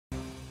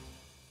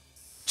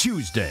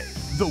Tuesday,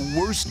 the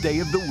worst day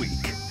of the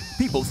week.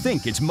 People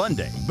think it's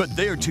Monday, but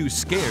they're too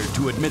scared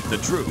to admit the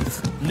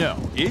truth. No,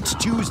 it's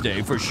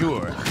Tuesday for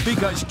sure,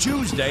 because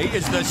Tuesday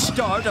is the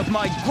start of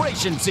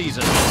migration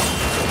season.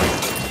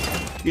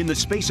 In the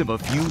space of a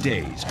few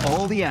days,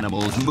 all the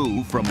animals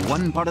move from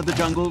one part of the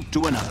jungle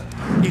to another.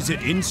 Is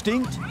it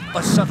instinct?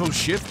 A subtle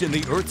shift in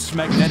the Earth's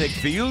magnetic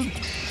field?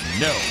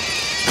 No.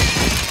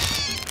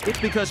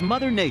 It's because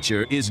Mother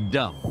Nature is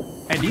dumb.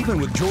 And even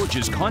with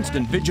George's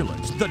constant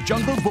vigilance, the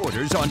jungle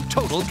borders on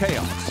total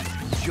chaos.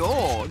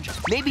 George,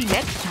 maybe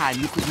next time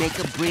you could make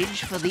a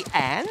bridge for the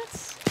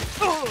ants?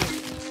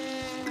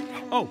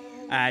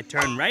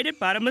 Turn right at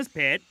Bottomless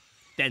Pit,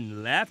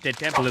 then left at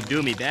Temple of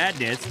Doomy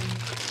Badness.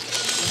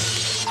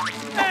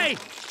 Hey,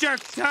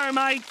 jerk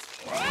termites!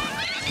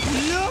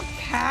 Look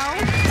how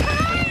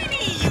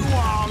tiny you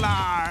all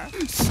are!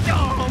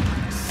 Stomp!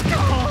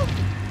 Stomp!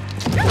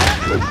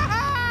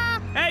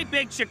 Hey,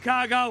 Big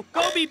Chicago,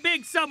 go be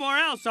big somewhere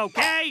else,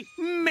 okay?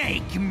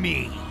 Make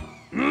me!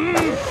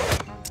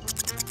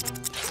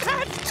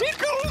 That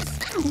tickles!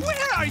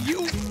 Where are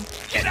you?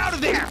 Get out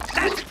of there!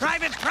 That's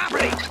private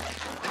property!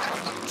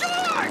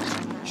 George!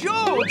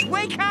 George,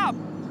 wake up!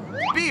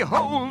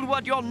 Behold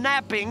what your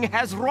napping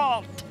has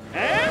wrought!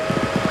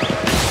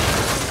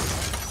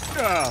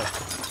 Oh.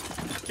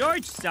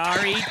 George,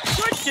 sorry.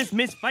 George just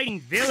missed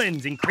fighting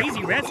villains in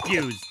crazy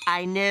rescues.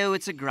 I know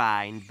it's a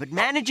grind, but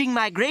managing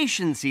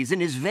migration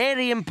season is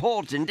very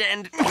important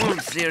and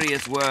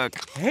serious work.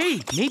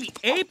 Hey, maybe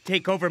Ape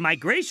take over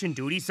migration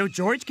duty so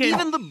George can...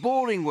 Even the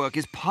boring work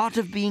is part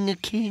of being a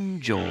king,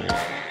 George.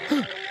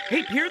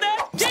 Ape, hear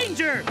that?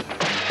 Danger!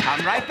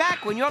 Come right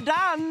back when you're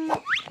done.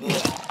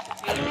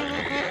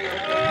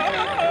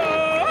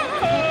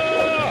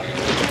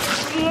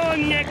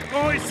 Long-necked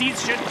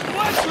horses should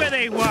watch where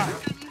they walk.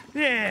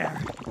 There.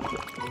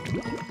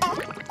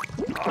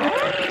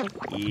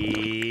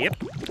 Yep.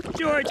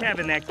 George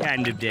having that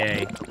kind of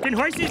day. Can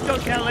horses go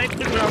tell Ape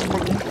to...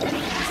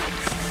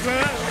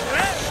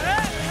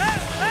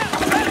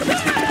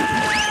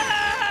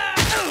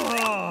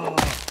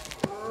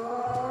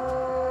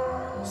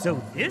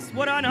 So this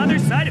what on other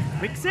side of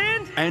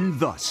quicksand? And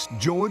thus,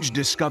 George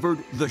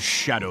discovered the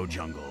Shadow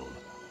Jungle.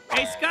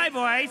 Hey, Sky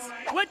Voice,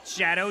 what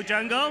shadow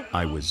jungle?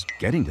 I was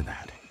getting to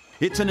that.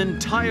 It's an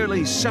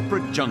entirely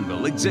separate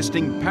jungle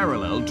existing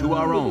parallel to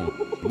our own,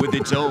 with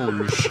its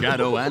own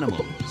shadow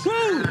animals.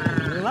 Woo!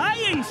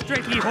 Lying,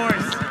 Stricky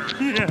Horse!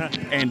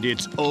 And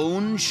its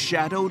own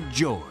Shadow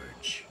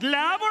George.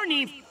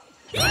 Glaborny!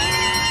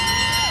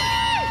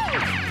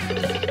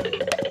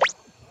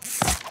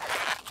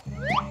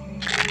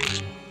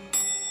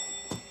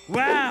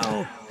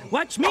 Wow!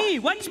 Watch me!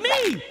 Watch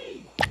me!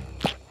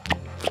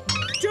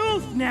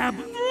 Doofnab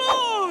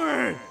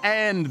floor!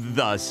 And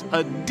thus,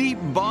 a deep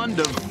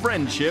bond of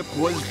friendship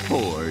was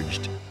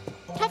forged.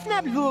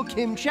 Tufnablu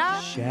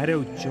Kimcha.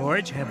 Shadow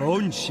George have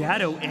owned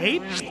Shadow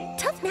Ape?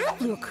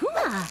 Tufnablu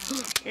Kuma.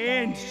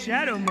 And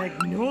Shadow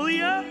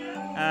Magnolia?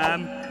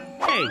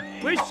 Hey,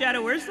 where's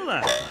Shadow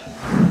Ursula?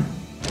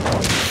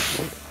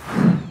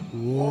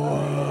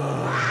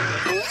 Whoa!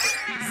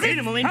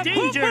 Animal in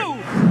danger!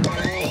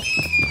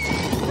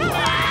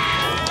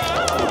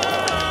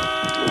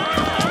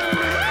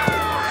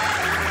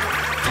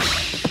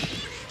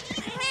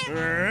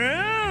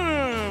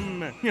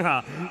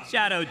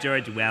 Shadow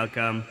George,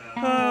 welcome.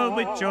 Oh,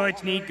 but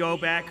George need go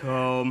back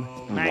home.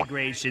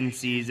 Migration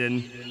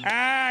season.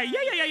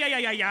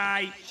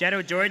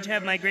 Shadow George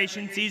have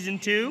migration season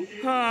too?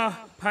 Oh,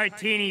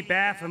 Partini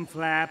Baffin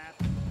Flap.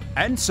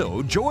 And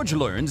so, George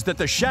learns that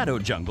the Shadow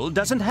Jungle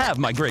doesn't have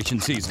migration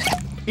season.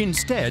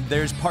 Instead,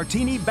 there's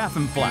Partini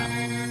Baffin Flap,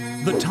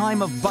 the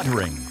time of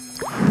buttering,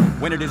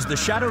 when it is the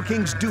Shadow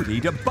King's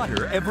duty to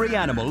butter every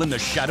animal in the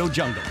Shadow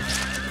Jungle.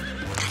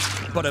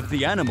 But if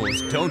the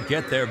animals don't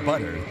get their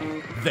butter,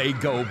 they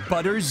go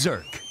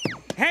butter-zerk.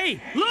 Hey,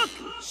 look!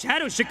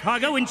 Shadow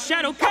Chicago and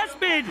Shadow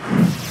Cuspid!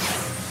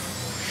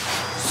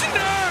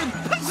 Snarg!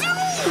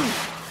 Kazoo!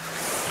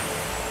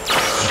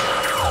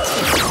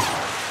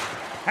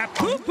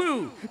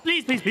 Ha-poo-poo!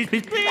 Please, please, please,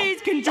 please,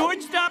 please, can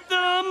George stop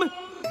them?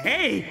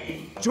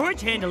 Hey,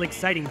 George handle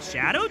exciting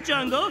Shadow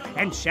Jungle,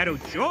 and Shadow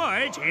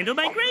George handle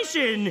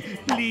migration.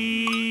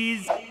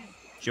 Please.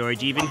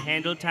 George even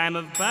handle time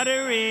of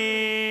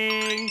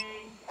buttering.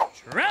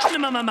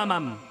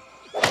 Tra-la-mum-mum-mum-mum.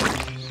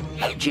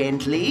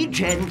 Gently,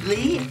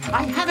 gently.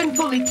 I haven't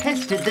fully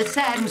tested the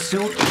sand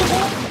suit.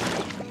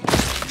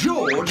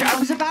 George, I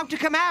was about to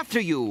come after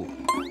you.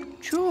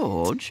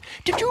 George,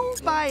 did you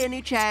by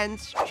any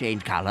chance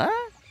change color?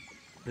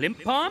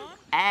 Blimp-pom?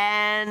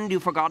 And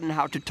you've forgotten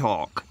how to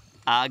talk.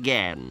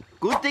 Again.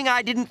 Good thing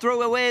I didn't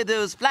throw away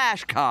those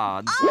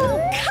flashcards.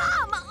 Oh,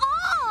 come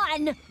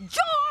on!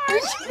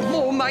 George!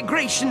 More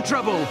migration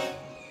trouble.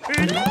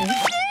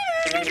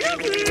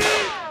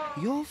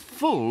 You're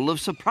full of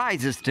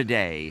surprises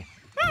today.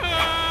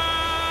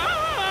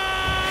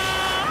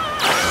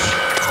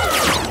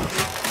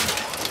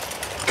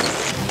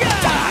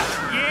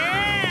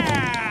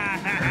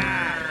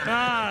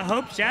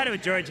 Hope Shadow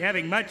George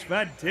having much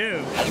fun,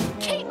 too.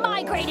 Keep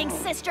migrating,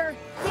 sister.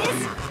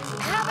 This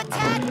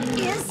habitat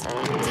is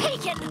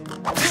taken.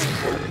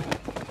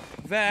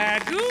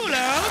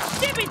 Vagulo,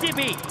 tippy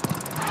tippy.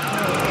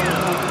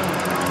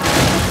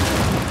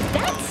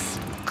 That's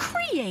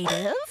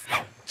creative.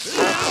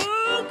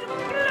 Bloog,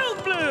 bloog,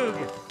 bloog.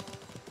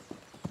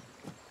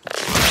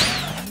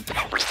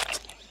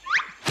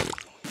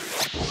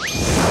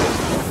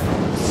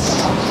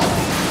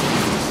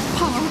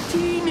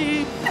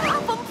 Partini!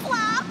 Flap-em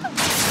flap.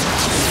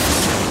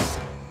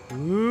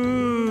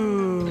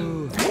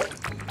 Ooh.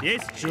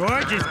 This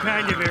George is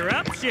kind of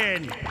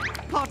eruption.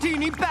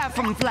 Partini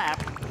baffum flap!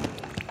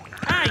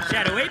 Hi,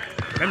 Shadow Ape.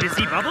 Come to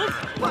see Bubbles?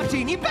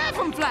 Partini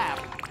baffum flap!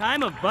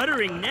 Time of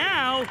buttering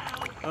now.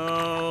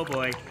 Oh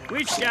boy.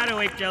 Which Shadow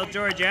Ape tell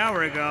George an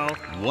hour ago?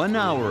 1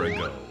 hour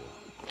ago.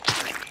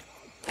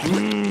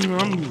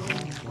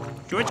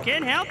 George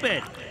can't help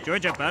it.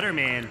 George a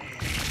butterman.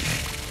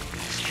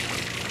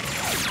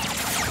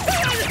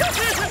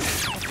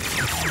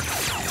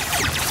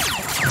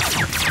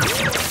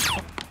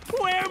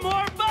 Where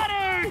more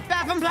butter?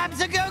 Baffum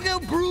flap's a go-go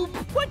broop!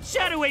 What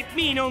Shadow Ape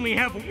mean only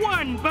have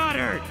one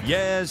butter?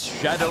 Yes,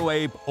 Shadow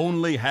Ape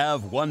only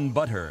have one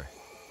butter.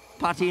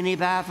 Partini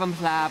baffum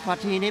flap,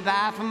 partini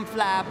baffum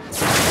flap.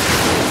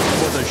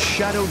 For the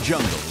Shadow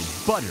Jungle,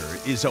 butter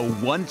is a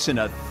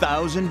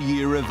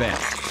once-in-a-thousand-year event.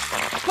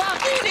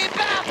 Partini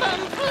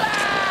baffum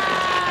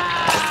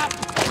flap!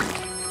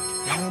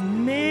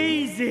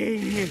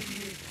 Amazing.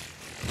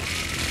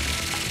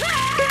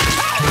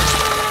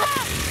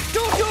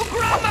 Jojo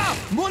grandma!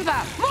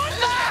 Munda!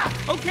 Munda!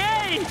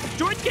 Okay,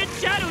 George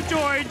gets Shadow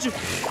George.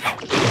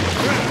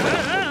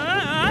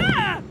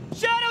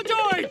 Shadow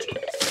George!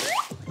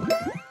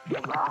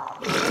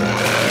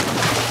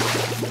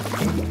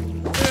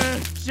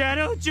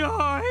 Shadow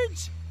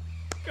George!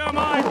 Come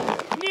on,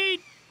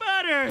 need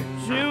butter.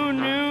 No.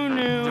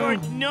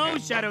 George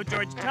knows Shadow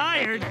George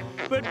tired,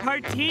 but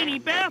Partini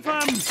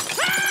Baffum.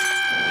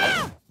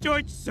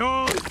 George,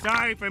 so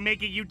sorry for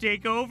making you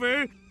take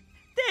over.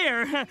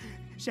 There,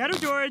 Shadow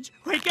George,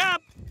 wake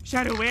up.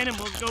 Shadow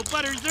animals go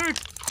butterzerk.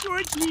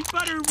 George needs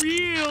butter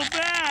real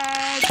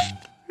bad.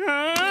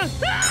 Huh?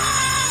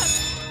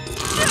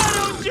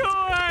 Shadow George!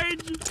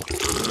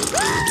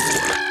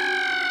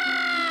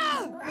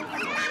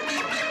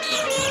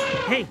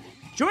 Hey,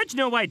 George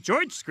know why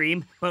George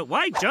scream, but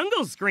why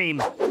Jungle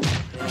scream?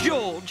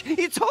 George,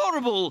 it's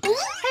horrible!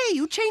 Hey,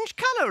 you changed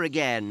color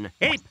again.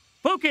 Ape,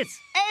 focus!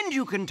 And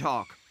you can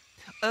talk.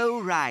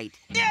 Oh, right.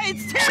 Yeah,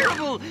 it's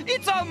terrible!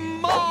 It's a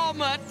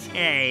marmot!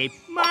 Ape,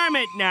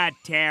 marmot not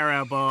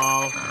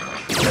terrible.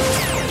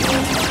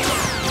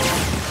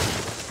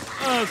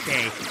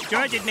 Okay,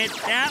 George admits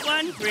that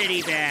one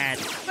pretty bad,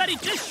 but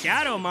it's just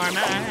Shadow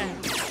Marmot.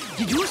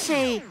 Did you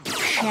say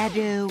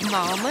shadow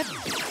marmot?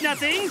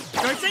 Nothing.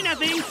 George say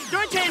nothing.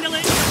 George handle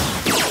it.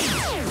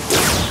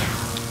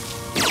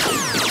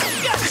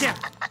 Gotcha!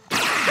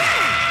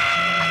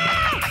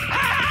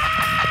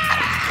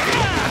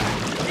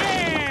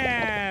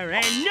 There,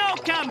 and no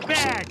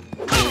comeback.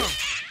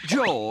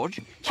 George,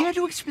 care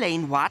to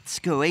explain what's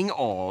going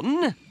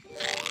on?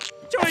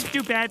 George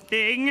do bad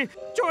thing.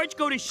 George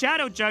go to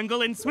Shadow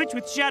Jungle and switch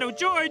with Shadow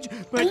George,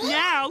 but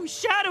now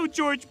Shadow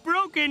George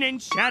broken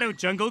and Shadow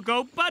Jungle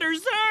go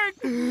butterzerk.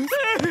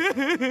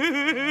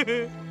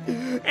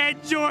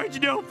 And George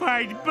no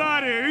find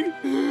butter.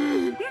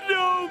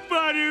 No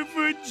butter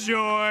for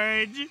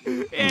George.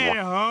 And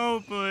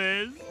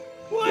hopeless.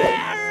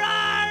 Where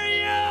are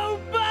you,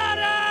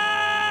 butter?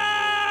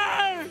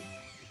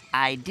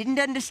 I didn't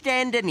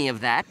understand any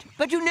of that,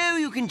 but you know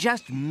you can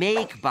just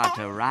make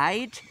butter,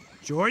 right?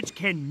 George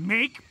can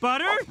make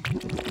butter?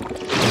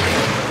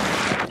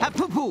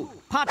 Ha-poo-poo!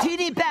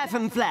 Partini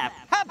baffin flap!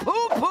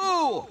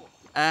 Ha-poo-poo!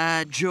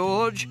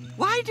 George,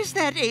 why does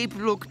that ape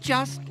look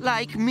just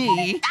like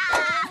me?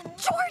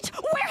 George,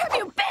 where have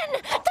you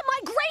been? The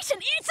migration,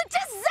 it's a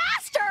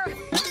disaster!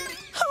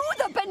 Who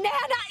the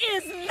banana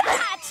is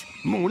that?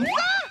 Munda?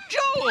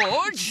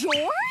 George!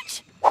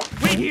 George?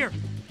 Wait here.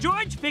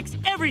 George fixed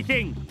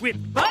everything with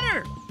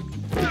butter.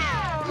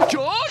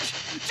 George!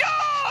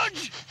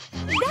 George!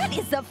 That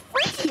is the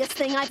freakiest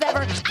thing I've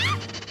ever...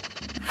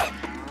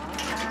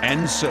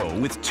 And so,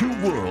 with 2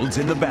 worlds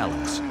in the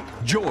balance,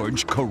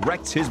 George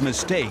corrects his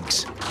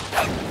mistakes.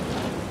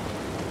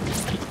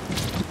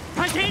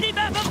 Partini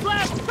Baba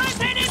Flap!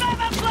 Partini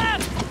Baba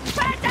Flap!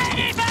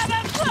 Partini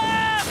Baba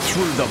Flap!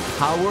 Through the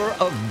power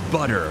of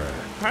butter.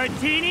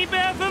 Partini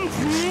Baba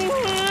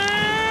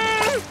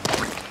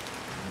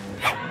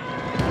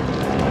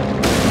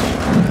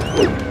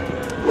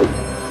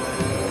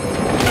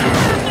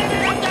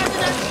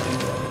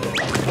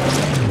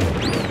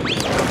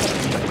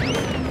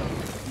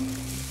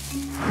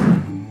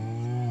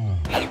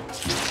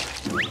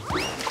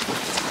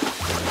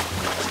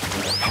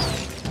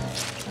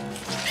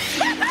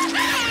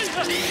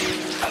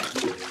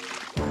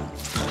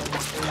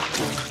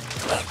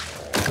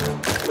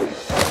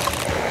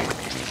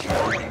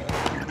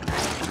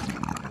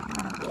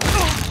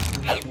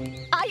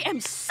I am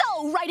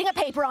so writing a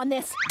paper on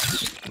this.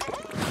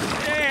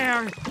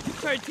 There!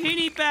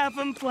 Partini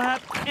Baffum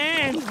Flap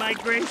and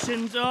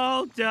migration's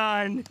all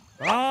done.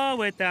 All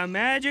with the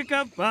magic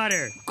of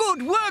butter.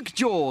 Good work,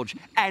 George.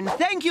 And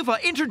thank you for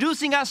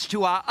introducing us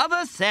to our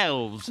other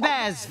selves.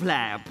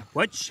 Bazflap.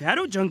 What'd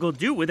Shadow Jungle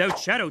do without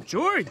Shadow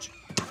George?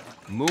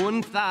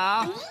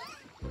 Moontha.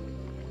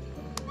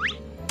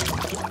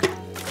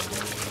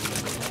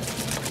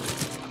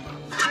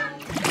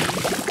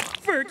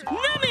 Fert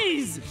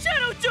Nummies!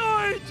 Shadow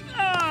George!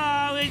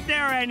 Oh, is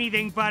there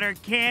anything butter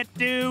can't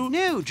do?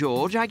 No,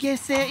 George, I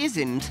guess there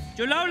isn't.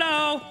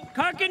 Jololo,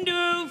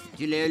 Carkandoof!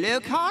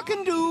 Jololo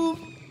Carkandoo.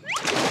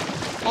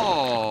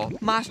 Oh,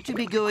 must you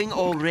be going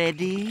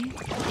already?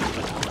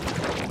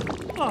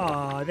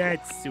 Oh,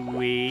 that's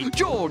sweet.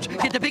 George,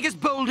 get the biggest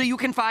boulder you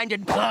can find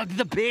and plug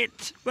the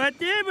pit. But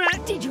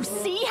Did you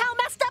see how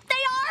messed up they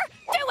are?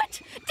 Do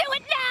it! Do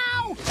it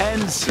now!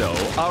 And so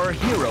our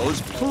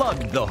heroes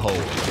plugged the hole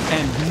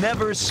and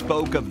never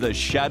spoke of the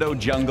Shadow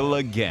Jungle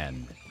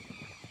again.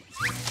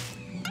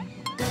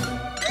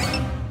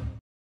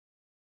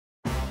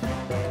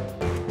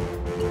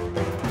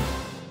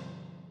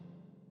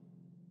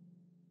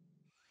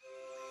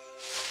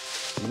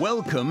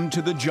 Welcome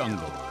to the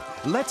jungle.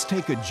 Let's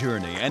take a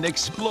journey and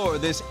explore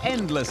this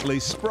endlessly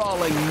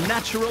sprawling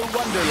natural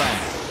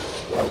wonderland.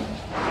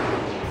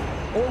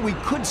 Or we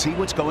could see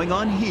what's going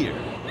on here.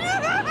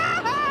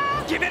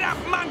 Give it up,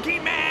 monkey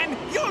man!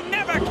 You'll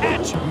never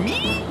catch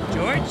me!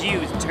 George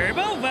used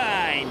Turbo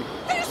Vine.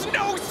 There's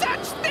no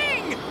such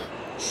thing!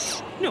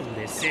 Shh, no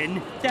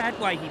listen. That's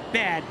why he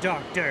bad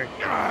doctor.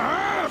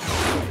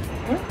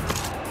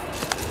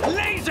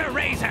 Laser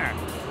razor!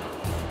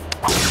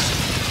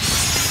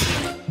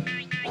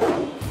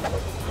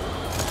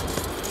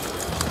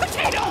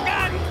 Potato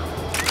gun!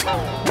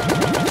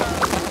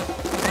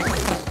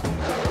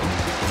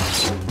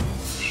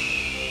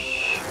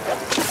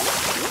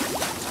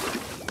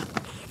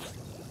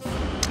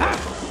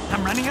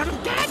 I'm running out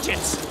of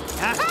gadgets!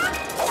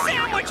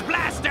 Sandwich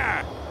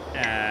blaster!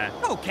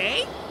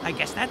 Okay. I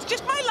guess that's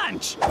just my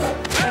lunch.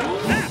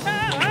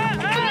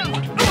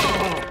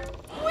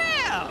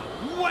 Well,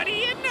 what do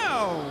you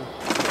know?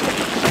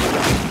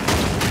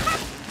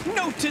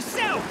 Note to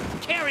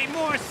self, carry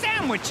more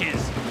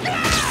sandwiches.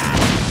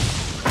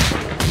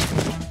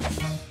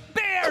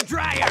 Bear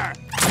dryer!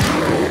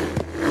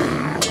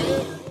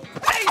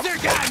 Laser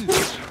gun!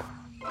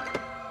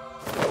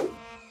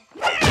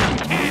 Ham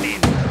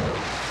cannon!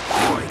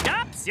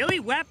 Stop silly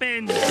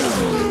weapons!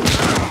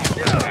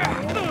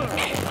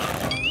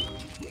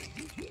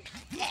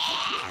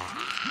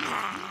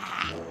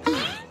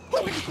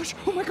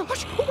 Oh my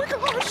gosh, oh my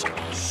gosh!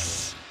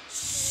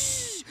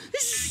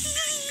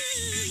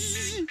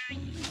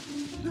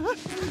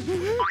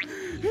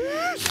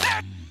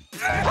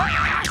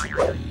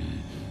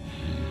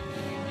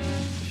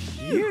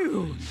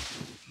 You!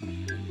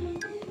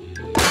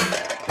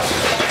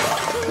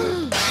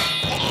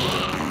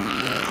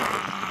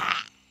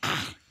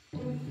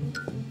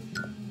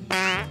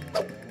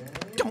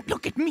 Don't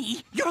look at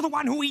me! You're the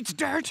one who eats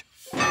dirt!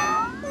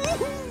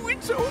 Ooh,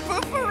 it's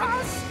over for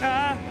us!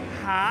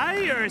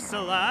 Hi,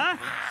 Ursula.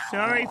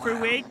 Sorry for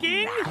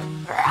waking.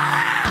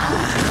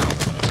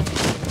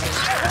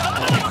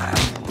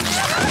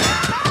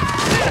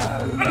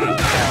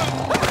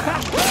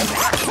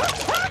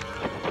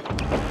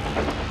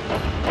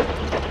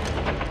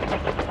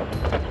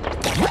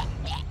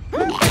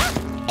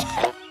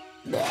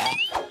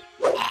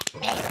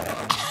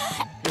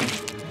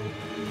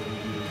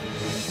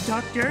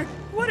 Doctor,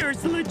 what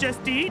Ursula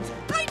just eat?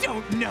 I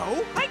don't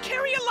know. I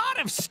carry a lot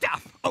of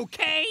stuff,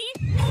 okay?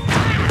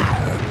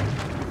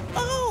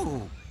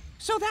 Oh,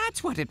 so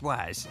that's what it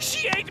was.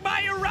 She ate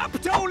my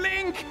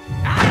Erupto-Link!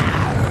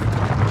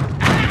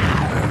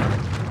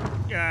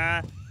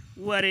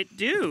 What'd it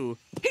do?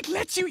 It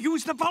lets you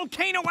use the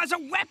volcano as a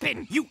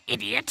weapon, you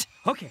idiot!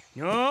 Okay,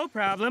 no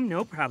problem,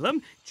 no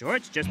problem.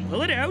 George, just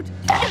pull it out.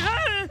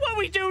 What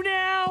we do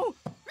now?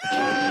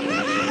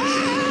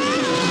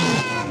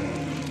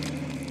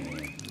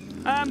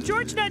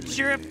 George not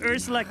sure if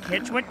Ursula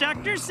catch what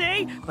doctors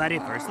say, but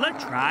if Ursula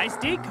tries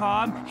stay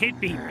calm, it'd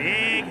be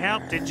big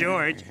help to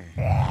George.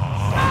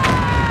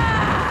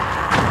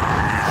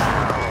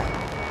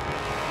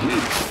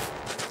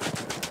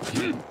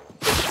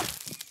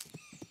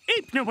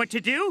 Ape know what to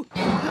do.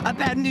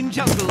 Abandoned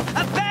jungle!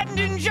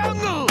 Abandoned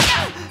jungle!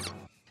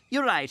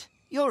 You're right.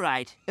 You're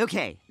right.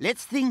 Okay,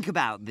 let's think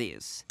about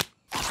this.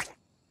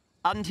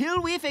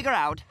 Until we figure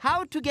out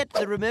how to get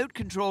the remote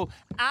control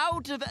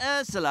out of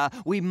Ursula,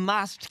 we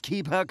must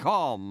keep her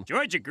calm.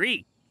 George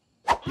agree.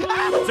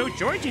 So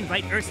George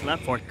invite Ursula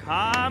for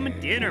calm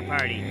dinner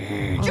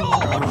party.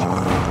 George!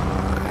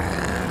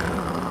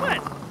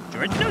 What?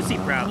 George no see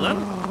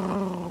problem.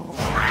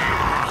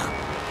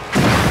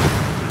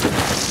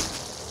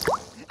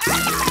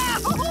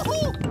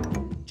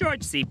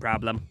 George see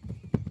problem.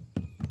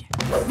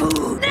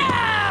 Food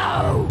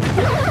now!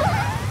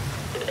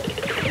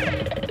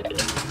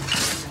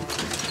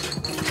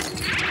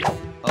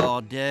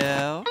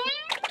 Order.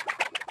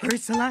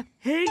 Ursula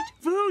hate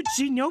food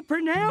she no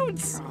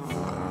pronounce.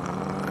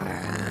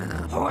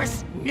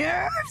 Horse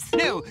Nerves?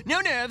 No, no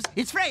nerves.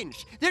 It's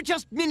French. They're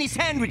just mini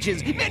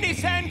sandwiches. Mini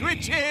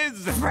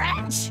sandwiches!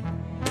 French?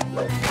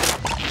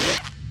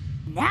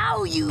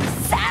 Now you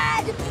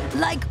sad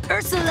like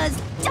Ursula's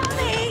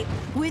tummy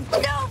with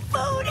no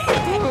food in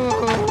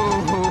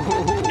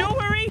it! No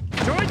worry,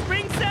 George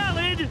brings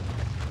salad.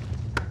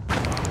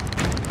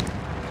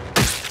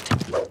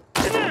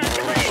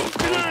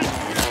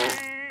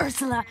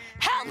 Ursula,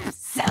 help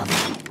self!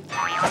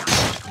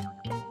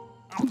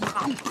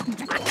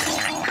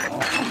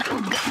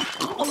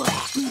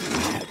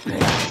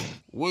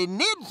 We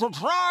need to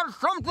try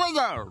something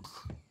else.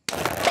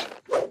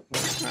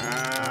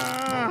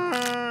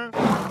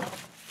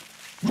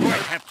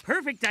 A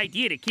perfect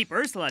idea to keep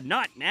Ursula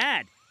not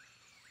mad.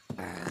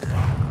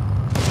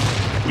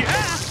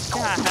 Yeah.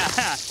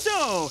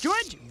 So,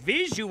 George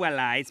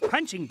visualize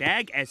punching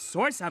bag as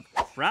source of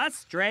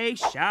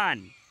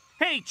frustration.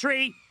 Hey,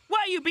 Tree,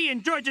 why you be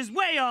in George's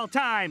way all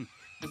time?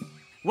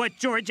 What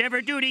George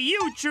ever do to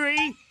you,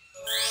 Tree?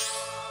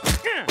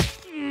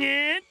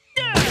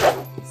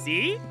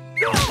 See?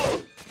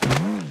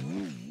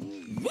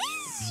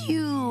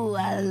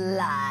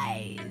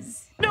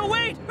 Visualize. No,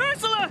 wait!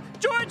 Ursula!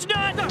 George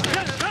not!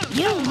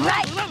 You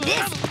right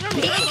this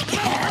big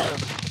hell.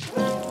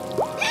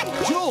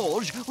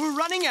 George, we're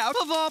running out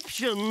of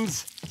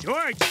options.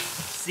 George,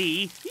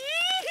 see?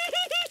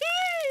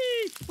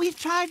 We've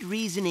tried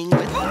reasoning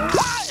with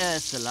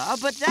Ursula,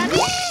 but that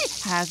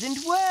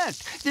hasn't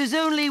worked. There's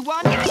only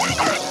one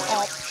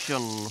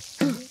option.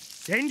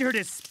 Send her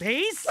to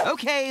space?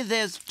 Okay,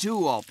 there's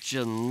two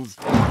options.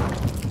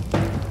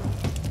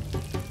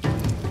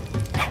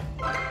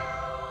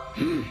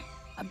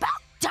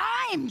 About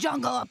time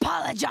Jungle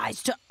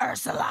apologized to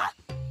Ursula.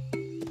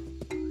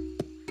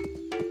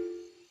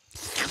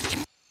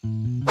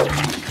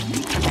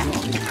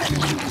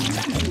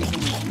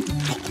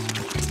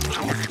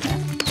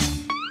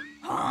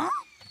 Huh?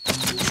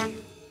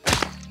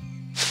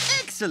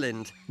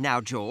 Excellent.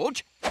 Now,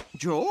 George.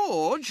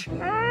 George?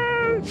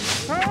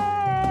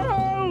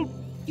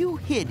 You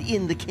hid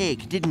in the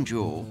cake, didn't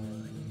you?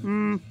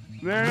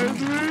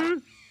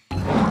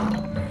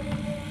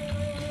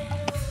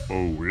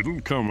 Oh,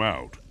 it'll come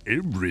out.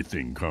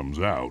 Everything comes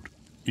out.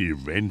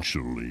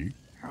 Eventually.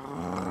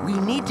 We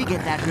need to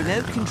get that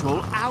remote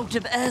control out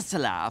of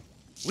Ursula.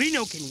 We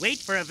no can wait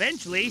for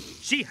eventually.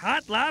 She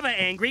hot lava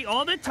angry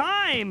all the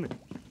time.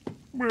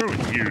 Well,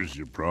 here's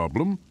your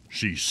problem.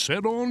 She's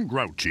set on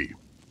grouchy.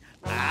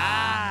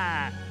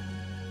 Ah.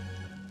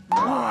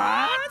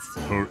 What?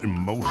 Her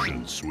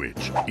emotion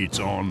switch, it's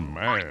on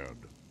mad.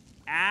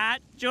 Ah,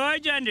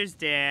 George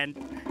understand.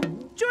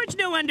 George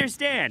no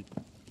understand.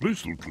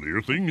 This'll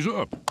clear things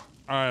up.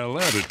 I'll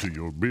add it to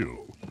your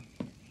bill.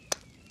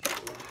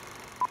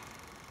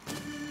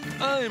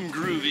 I'm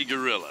Groovy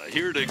Gorilla,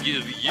 here to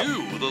give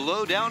you the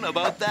lowdown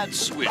about that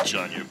switch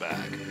on your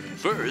back.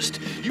 First,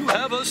 you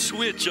have a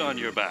switch on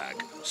your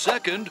back.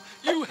 Second,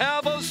 you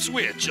have a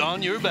switch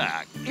on your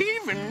back.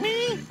 Even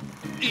me?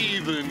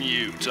 Even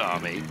you,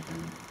 Tommy.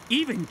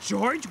 Even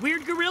George,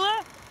 Weird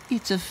Gorilla?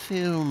 It's a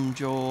film,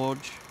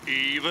 George.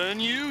 Even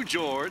you,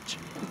 George.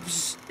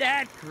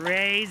 That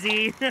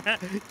crazy.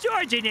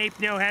 George and Ape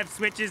no have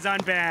switches on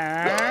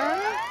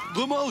back.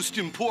 The most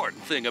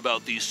important thing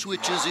about these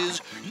switches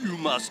is you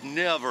must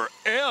never,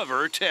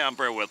 ever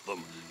tamper with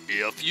them.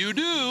 If you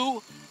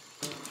do,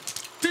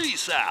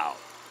 peace out.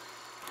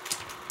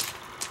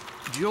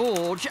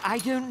 George, I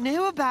don't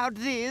know about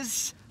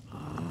this.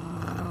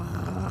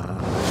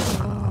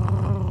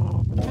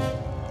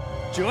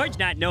 George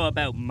not know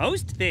about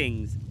most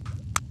things.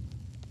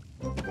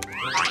 Oh,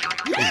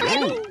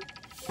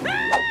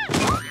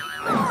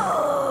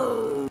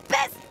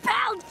 best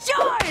pal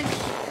George!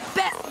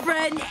 Best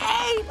friend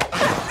Ape!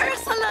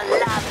 Ursula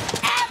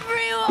loves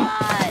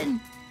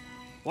everyone!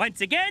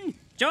 Once again,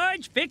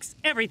 George fix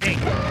everything.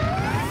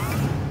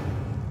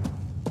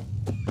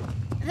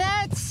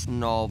 That's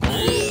novel.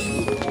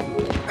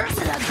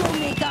 Ursula go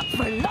make up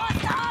for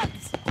lost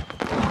odds!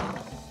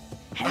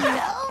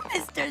 Hello,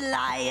 Mr.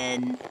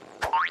 Lion.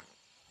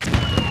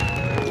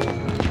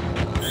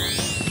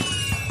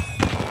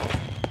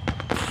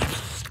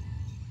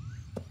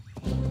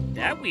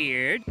 That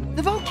weird.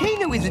 The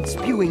volcano isn't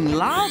spewing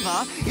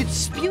lava. It's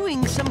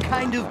spewing some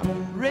kind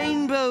of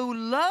rainbow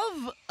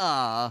love.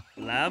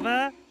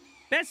 Lava?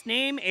 Best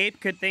name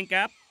Ape could think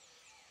up.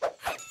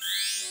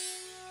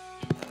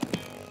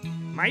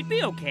 Might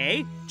be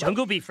okay.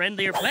 Jungle be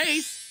friendlier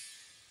place.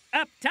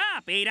 Up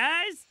top, Eight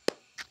Eyes.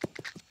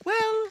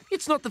 Well,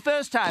 it's not the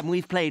first time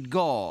we've played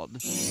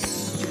God.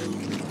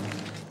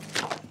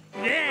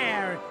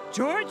 There!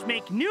 George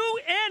make new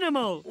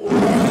animal!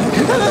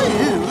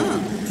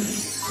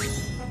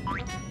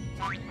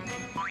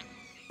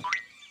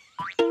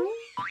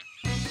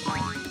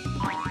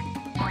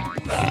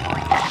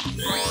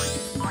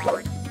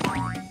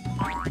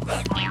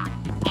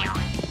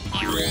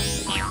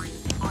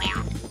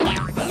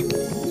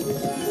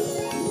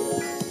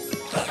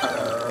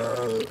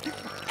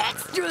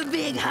 Extra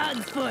big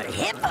hugs for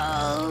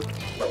Hippo.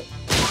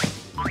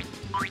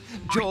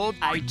 George,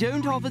 I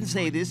don't often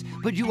say this,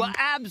 but you were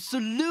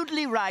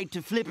absolutely right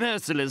to flip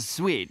Ursula's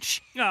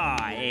switch.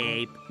 Aw,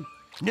 Ape.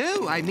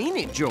 No, I mean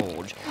it,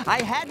 George.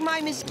 I had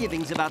my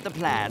misgivings about the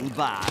plan,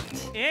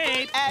 but...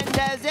 Ape! And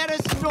as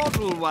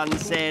Aristotle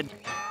once said...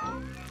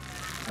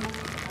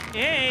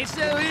 Ape!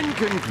 So, in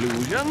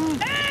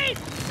conclusion... Ape!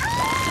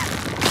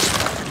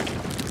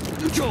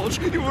 George,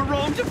 you were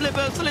wrong to flip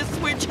Ursula's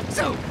switch.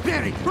 So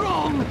very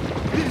wrong.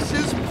 This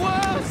is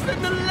worse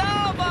than the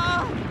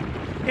lava.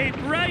 Ape,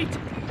 right.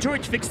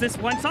 George fixed this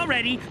once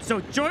already, so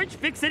George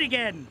fix it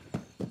again.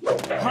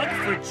 Hug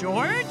for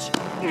George?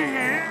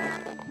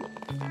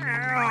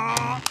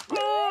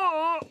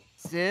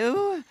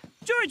 So?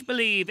 George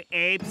believe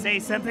Ape say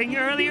something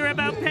earlier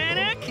about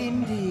panic?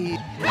 Indeed.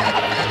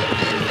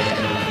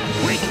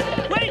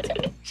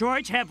 Wait!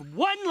 George have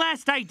one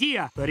last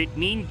idea, but it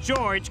mean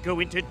George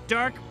go into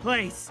dark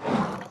place.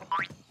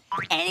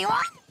 Anyone?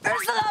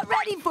 Ursula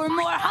ready for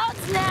more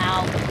hugs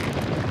now.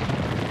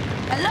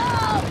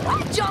 Hello?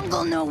 Why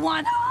jungle no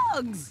want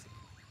hugs?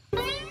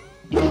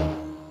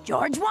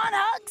 George want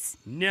hugs?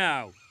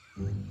 No.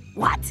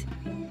 What?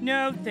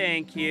 No,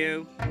 thank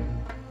you.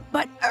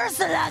 But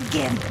Ursula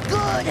give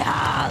good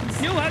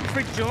hugs. No hug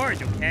for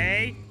George,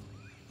 okay?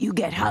 You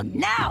get hugged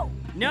now.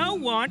 No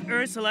want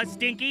Ursula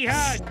stinky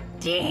hug.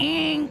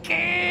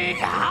 Stinky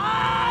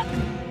hug.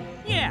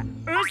 Yeah,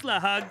 Ursula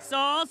hugs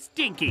all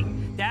stinky.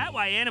 That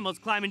why animals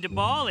climb into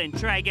ball and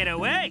try get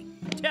away.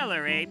 Tell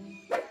her, Ape.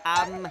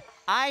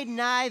 I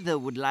neither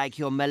would like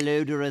your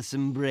malodorous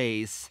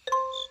embrace.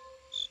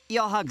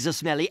 Your hugs are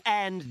smelly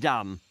and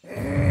dumb.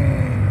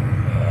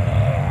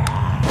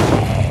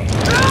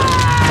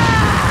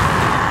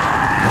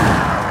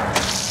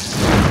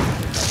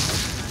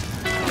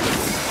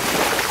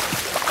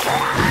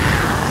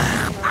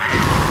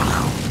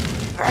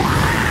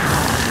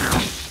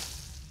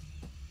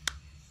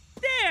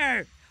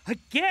 There!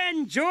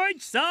 Again,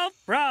 George solved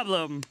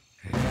problem.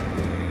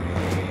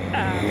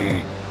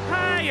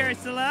 Hi,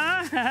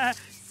 Ursula.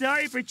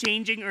 Sorry for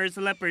changing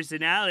Ursula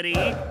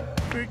personality.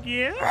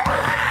 Forgive?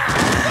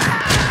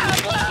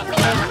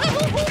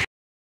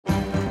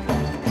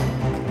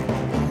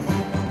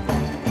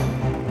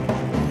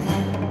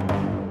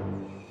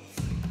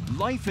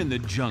 Life in the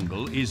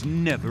jungle is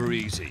never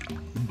easy.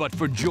 But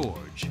for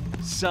George,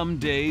 some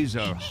days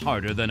are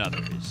harder than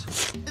others.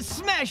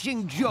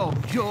 Smashing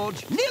job,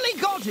 George. Nearly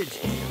got it.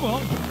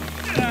 Well,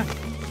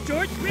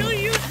 George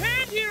really used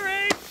hand here,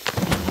 Ape.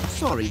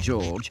 Sorry,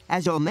 George.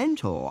 As your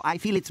mentor, I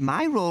feel it's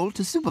my role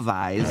to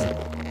supervise.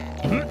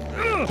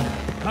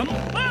 Come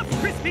off,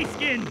 crispy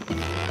skin!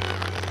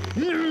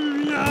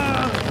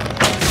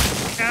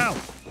 Ow!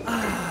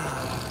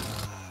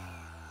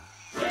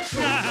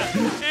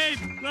 Hey,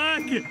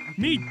 look!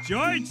 Meet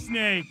George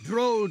Snake!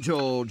 Droll,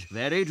 George.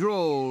 Very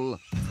droll.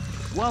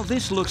 While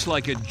this looks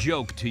like a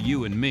joke to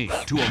you and me,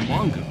 to a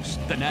mongoose,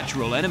 the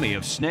natural enemy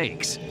of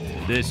snakes,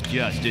 this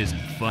just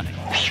isn't funny.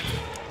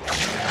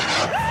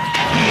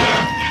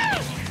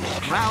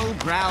 Growl,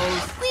 growl,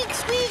 squeak,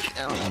 squeak.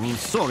 Oh,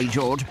 sorry,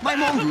 George. My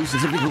mongoose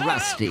is a little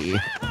rusty.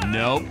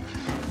 Nope,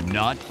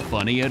 not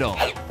funny at all.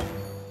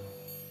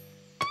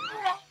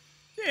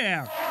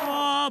 There,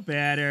 all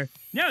better.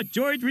 Now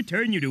George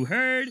return you to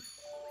herd.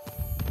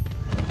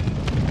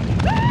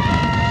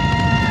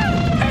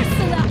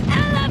 Ursula,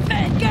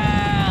 elephant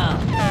girl.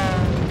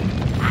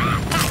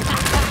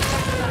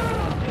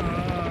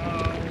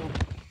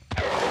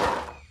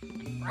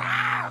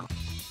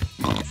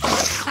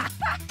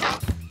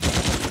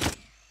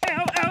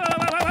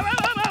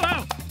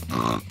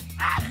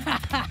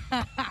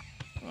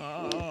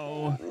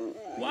 Oh,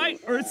 why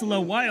Ursula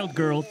Wild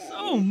Girl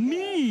so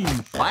mean?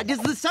 Why does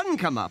the sun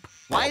come up?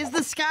 Why is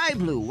the sky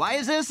blue? Why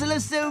is Ursula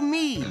so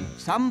mean?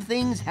 Some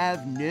things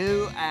have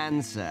no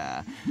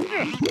answer.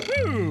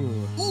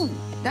 Ooh,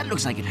 that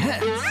looks like it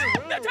hurts.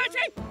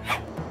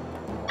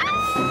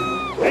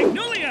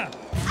 Magnolia!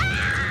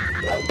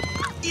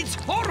 It's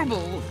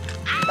horrible.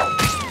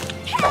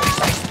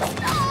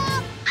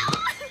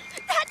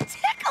 That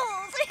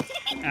tickles!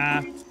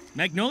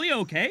 Magnolia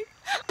okay?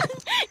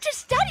 To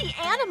study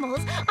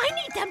animals, I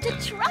need them to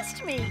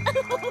trust me.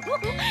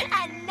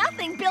 And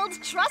nothing builds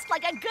trust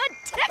like a good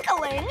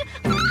tickling.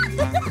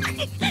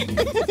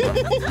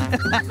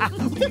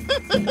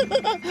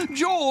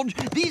 George,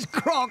 these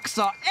crocs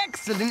are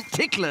excellent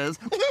ticklers.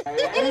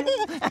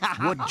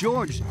 What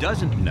George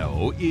doesn't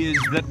know is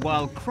that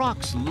while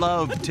crocs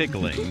love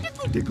tickling,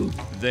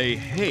 they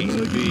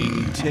hate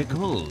being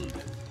tickled.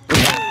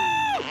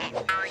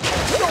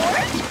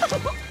 George?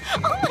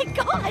 Oh my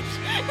gosh!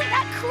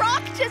 That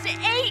croc just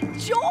ate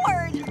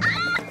George!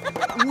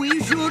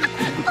 We should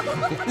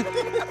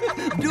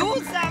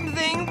do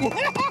something.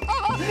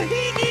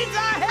 He needs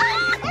our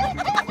help.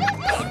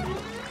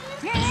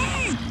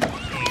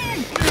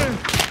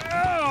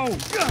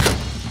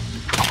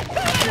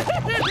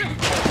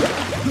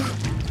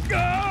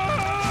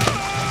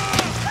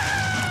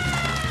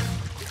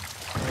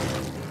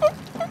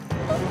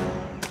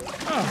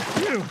 Oh,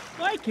 phew.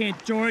 Why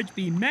can't George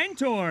be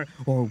mentor,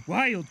 or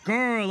wild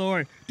girl,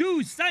 or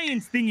do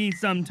science thingy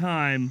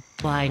sometime?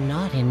 Why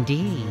not,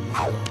 indeed?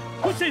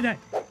 Who said that?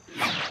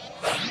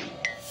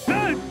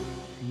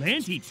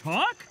 Lanty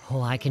talk?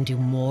 Oh, I can do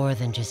more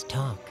than just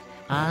talk.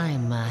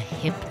 I'm a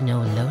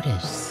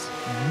hypno-lotus.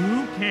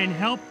 You can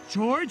help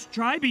George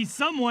try be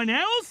someone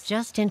else?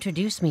 Just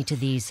introduce me to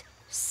these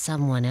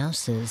someone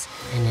else's,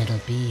 and it'll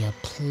be a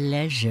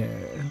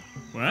pleasure.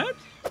 What?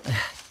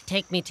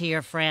 Take me to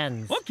your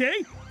friends.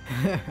 Okay.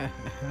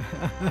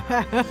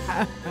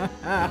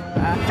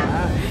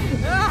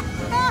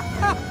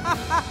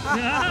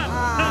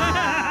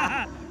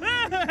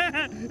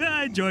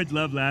 George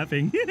loved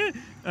laughing.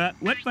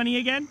 What funny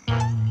again?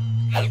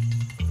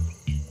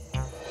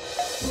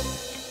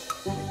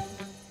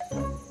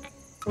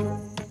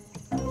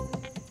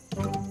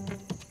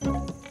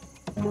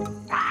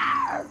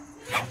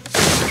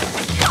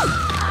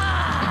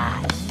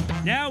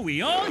 Now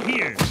we all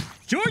here.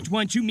 George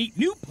wants you meet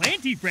new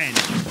planty friends.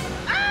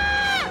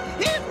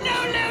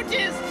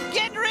 Hypno-lotus!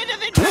 Get rid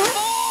of it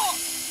before!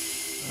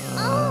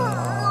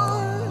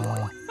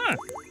 Huh.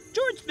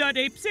 George thought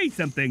Ape say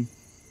something.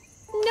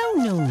 No.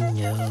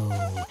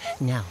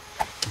 Now,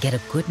 get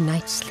a good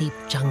night's sleep,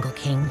 Jungle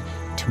King.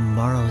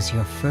 Tomorrow's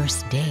your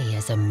first day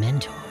as a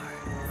mentor.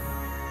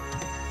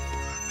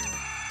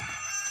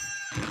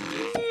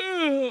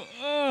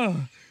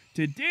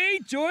 Today,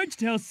 George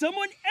tells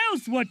someone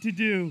else what to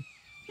do.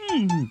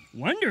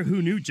 Wonder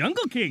who knew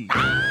Jungle King.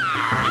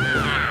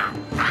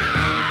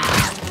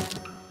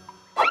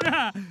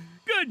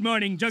 Good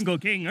morning, Jungle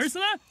King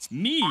Ursula.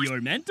 Me,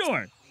 your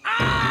mentor.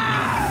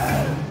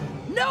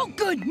 No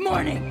good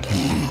morning.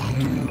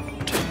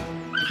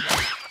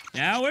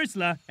 Now,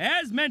 Ursula,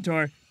 as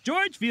mentor,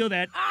 George feel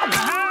that...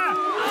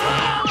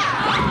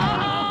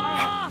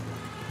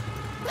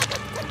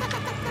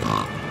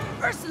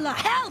 Ursula,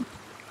 help!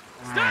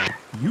 Stop!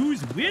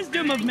 Use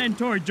wisdom of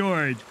mentor,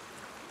 George.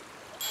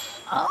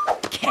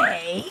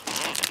 Okay.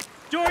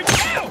 George,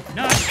 ow!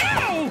 Not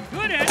ow!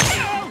 Good at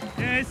ow!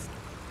 Yes.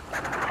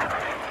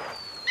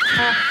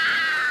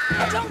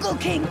 Jungle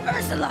King,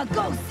 Ursula,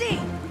 go see!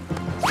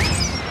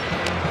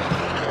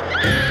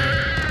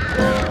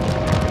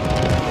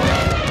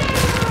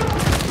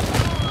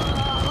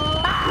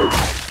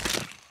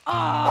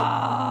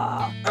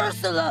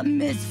 Ursula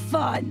miss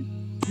fun.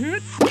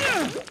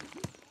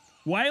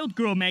 Wild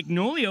girl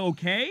Magnolia,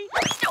 okay?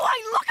 Do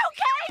I look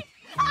okay?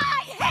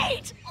 I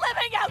hate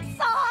living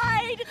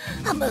outside!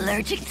 I'm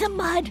allergic to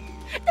mud.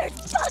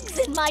 There's bugs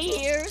in my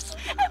ears.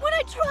 And when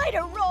I try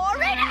to roar,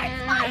 it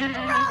hurts my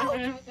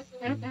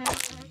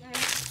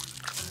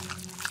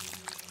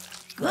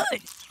throat.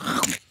 Good.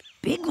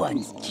 Big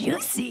one's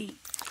juicy.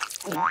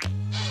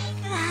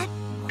 That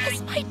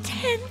was my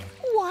 10th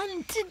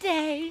one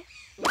today.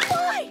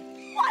 Why?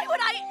 Why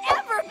would I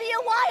ever be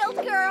a wild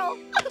girl?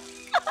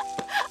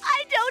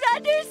 I don't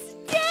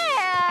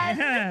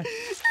understand.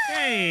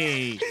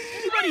 Hey,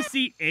 anybody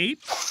see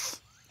Ape?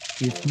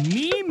 If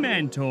me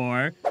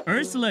mentor,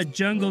 Ursula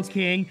Jungle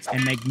King,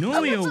 and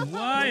Magnolia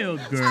Wild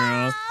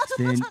Girl,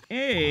 then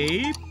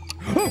Ape...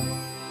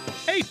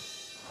 Ape!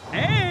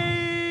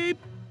 Ape!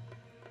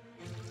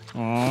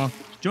 Aw,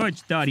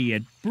 George thought he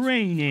had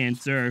brain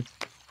answer.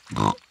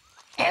 Why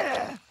did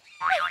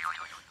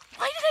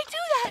I do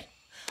that?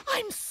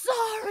 I'm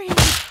sorry.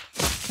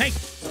 Hey,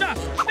 stop!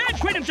 Bad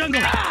quit of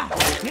jungle!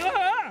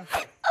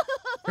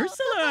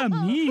 Ursula,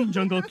 mean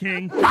Jungle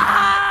King.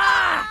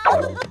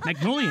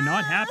 Magnolia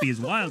not happy as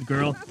Wild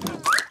Girl.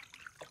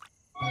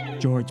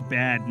 George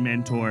bad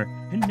mentor.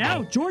 And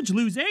now George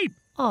lose Ape.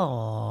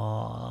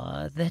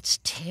 Aw, that's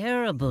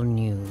terrible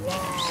news.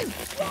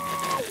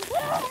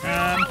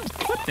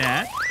 Put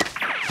that.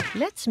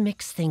 Let's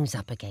mix things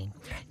up again.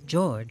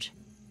 George,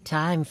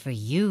 time for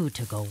you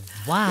to go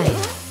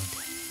wild.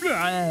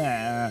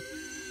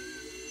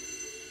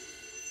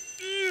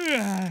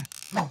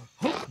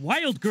 Hope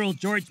Wild Girl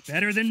George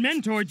better than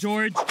Mentor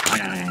George.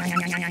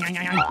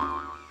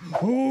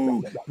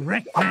 Oh,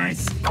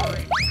 breakfast.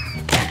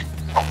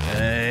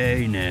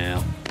 Hey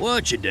now,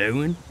 what you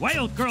doing?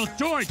 Wild Girl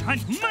George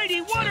hunt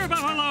mighty water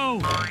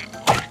buffalo.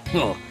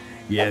 Oh,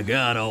 you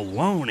gotta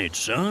want it,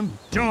 son.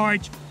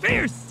 George,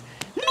 fierce.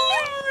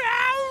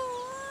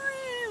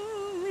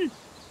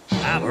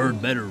 I've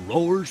heard better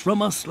roars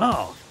from a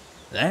sloth.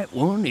 That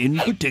one in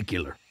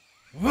particular.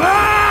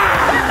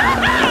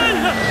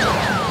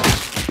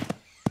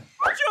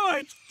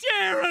 George,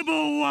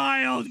 terrible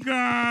Wild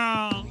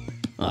Girl.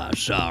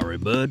 Sorry,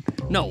 bud.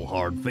 No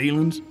hard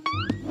feelings.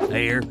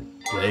 Here,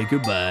 take a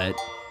bite.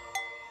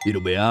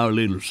 It'll be our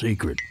little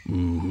secret.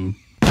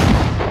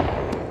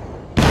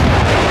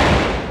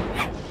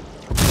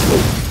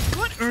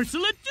 What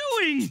Ursula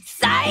doing?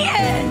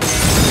 Science!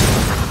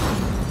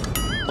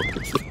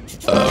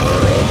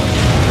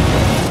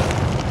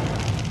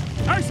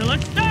 Ursula,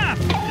 stop!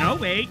 No,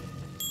 wait.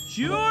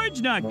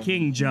 George, not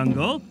King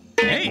Jungle.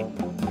 Hey,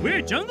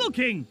 we're Jungle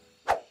King.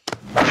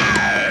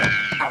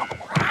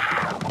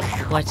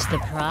 What's the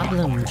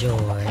problem,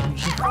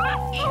 George?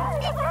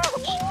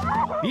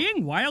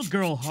 Being Wild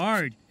Girl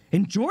hard,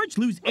 and George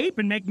lose Ape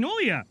and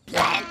Magnolia.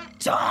 Plant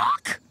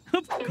talk?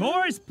 Of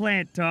course,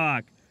 plant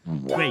talk.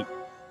 Wait,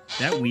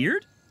 that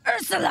weird?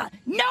 Ursula,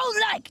 no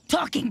like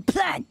talking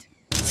plant.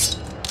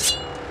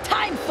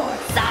 Time for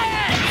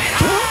science!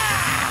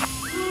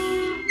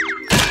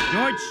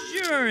 George,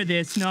 sure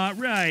this not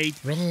right.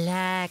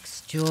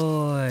 Relax,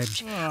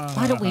 George.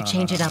 Why don't we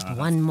change it up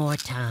one more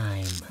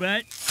time?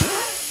 But...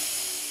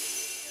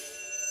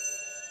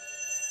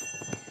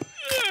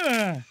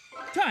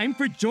 time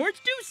for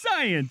George do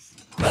science.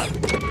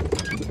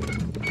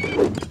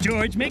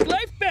 George make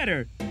life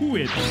better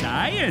with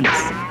science.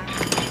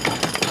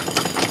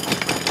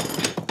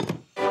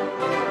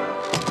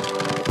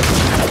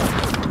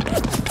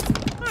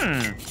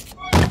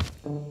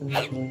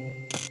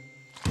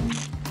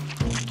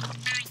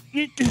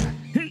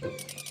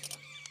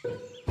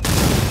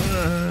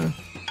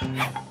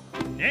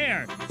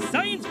 There,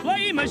 science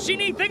flying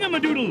machiny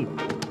thingamadoodle.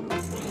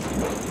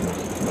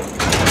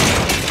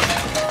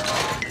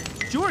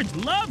 George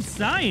loves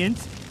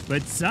science,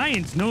 but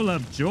science no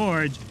love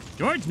George.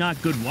 George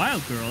not good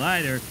wild girl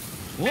either,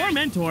 or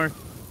mentor.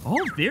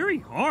 All very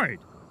hard.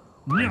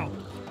 No,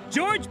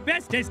 George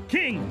best as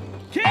king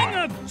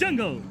of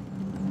jungle.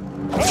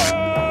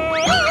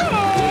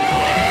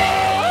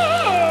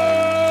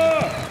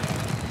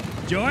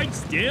 George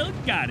still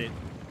got it.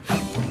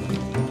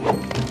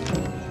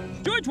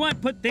 George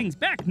want put things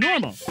back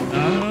normal.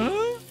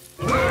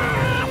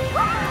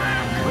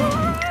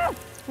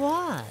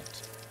 What?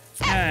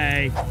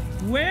 Hey,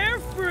 we're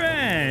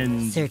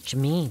friends. Search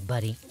me,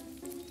 buddy.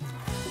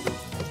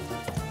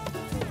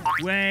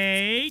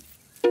 Wait.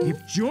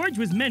 If George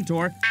was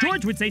mentor,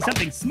 George would say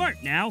something smart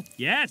now.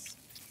 Yes.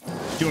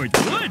 George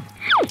would.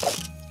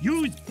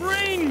 Use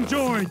brain,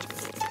 George.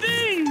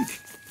 Think.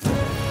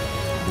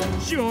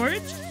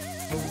 George,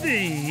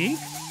 think.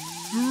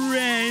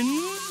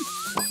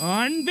 Friends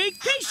on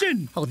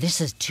vacation. Oh,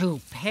 this is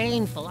too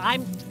painful.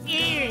 I'm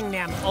eating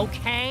them,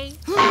 okay?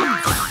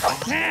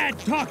 Bad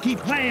talky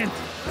plant.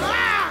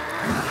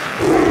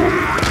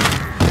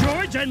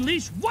 George,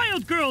 unleash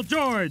wild girl,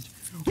 George.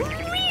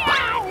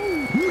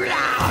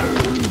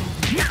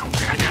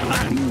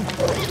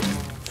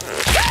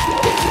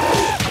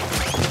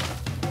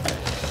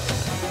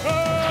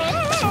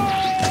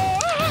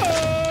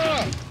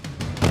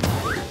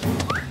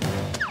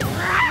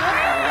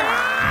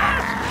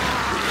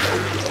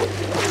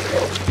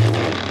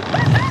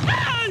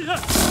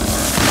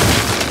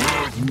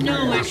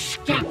 No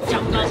escape,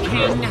 Jungle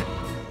King.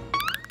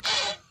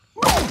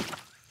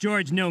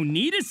 George no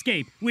need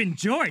escape when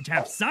George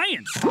have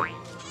science.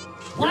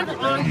 What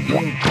on?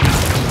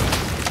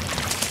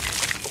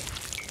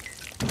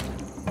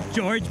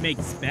 George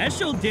makes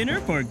special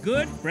dinner for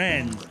good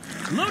friends.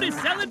 Lotus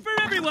salad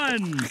for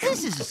everyone.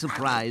 This is a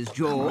surprise,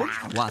 George.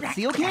 What's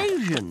the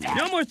occasion?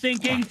 No more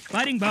thinking,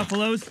 fighting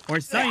buffaloes, or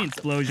science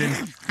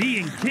explosions.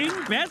 Being king,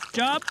 best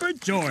job for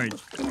George.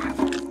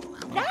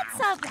 That's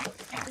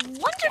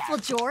wonderful,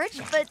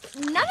 George, but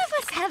none of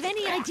us have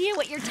any idea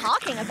what you're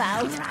talking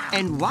about.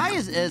 And why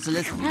is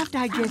Ursula's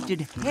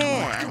half-digested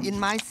hair in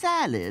my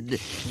salad?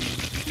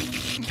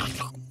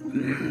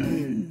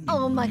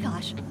 Oh my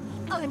gosh.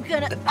 I'm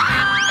gonna...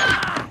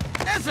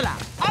 Ursula,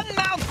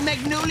 unmouth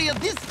Magnolia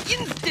this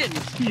instant!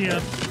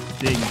 Yep,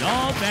 things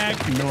all back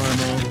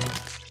normal.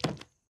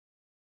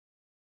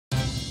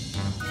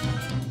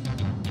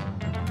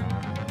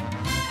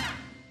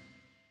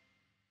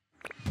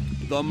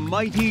 The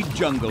mighty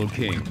Jungle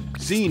King,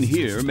 seen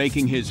here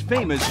making his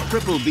famous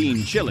triple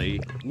bean chili,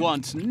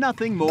 wants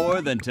nothing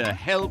more than to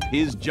help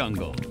his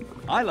jungle.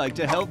 I like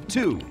to help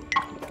too.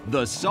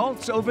 The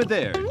salt's over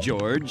there,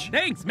 George.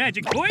 Thanks,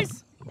 Magic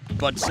Voice.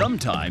 But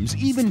sometimes,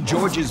 even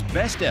George's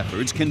best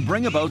efforts can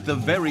bring about the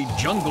very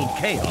jungle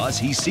chaos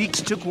he seeks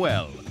to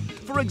quell.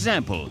 For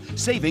example,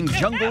 saving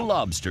jungle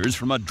lobsters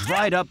from a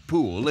dried-up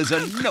pool is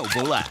a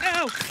noble act.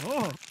 Ow!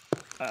 Oh.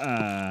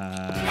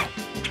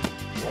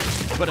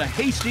 But a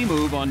hasty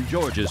move on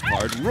George's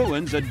part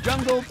ruins a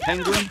jungle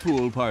penguin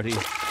pool party.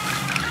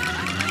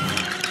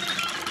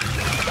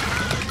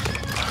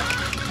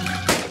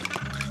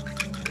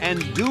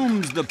 And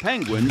dooms the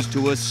penguins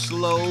to a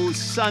slow,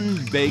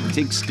 sun-baked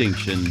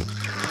extinction.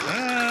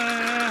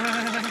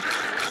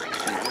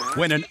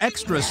 When an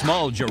extra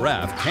small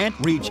giraffe can't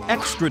reach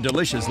extra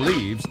delicious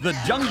leaves, the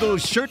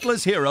jungle's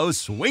shirtless hero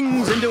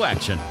swings into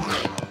action.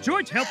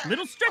 George helped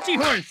little stretchy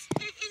horse.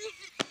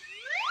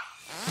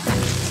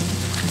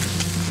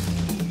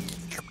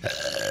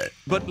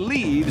 But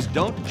leaves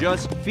don't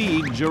just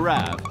feed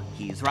giraffe.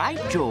 He's right,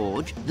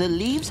 George. The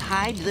leaves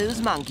hide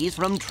those monkeys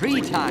from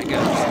tree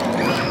tigers.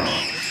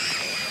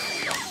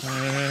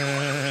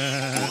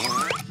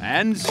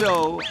 And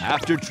so,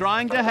 after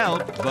trying to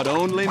help, but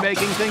only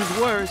making things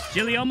worse...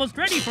 Chili almost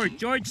ready for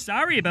George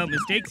sorry about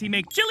mistakes he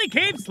make Chili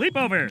Cave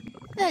sleepover.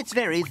 That's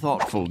very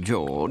thoughtful,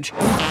 George.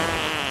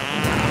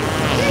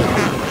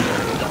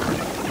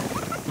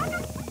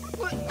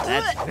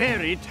 That's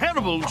very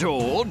terrible,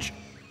 George.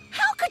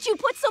 How could you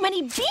put so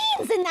many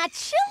beans in that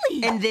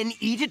chili? And then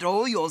eat it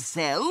all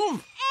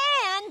yourself?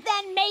 And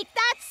then make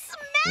that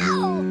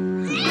smell!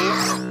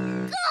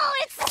 Oh,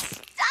 it's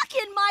stuck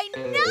in my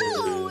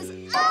nose!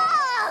 Ah!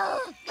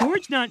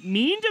 George not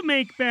mean to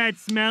make bad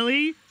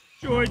smelly.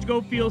 George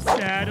go feel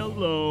sad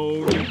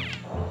alone.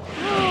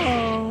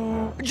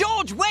 Oh.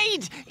 George,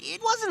 wait! It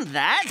wasn't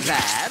that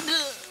bad.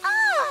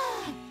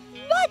 Ah,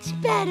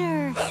 much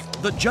better.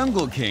 The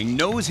Jungle King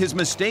knows his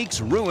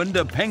mistakes ruined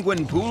a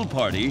penguin pool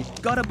party,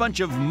 got a bunch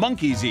of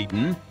monkeys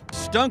eaten,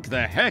 stunk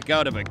the heck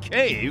out of a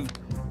cave.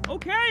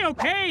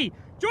 Okay.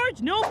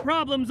 George, no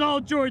problem's all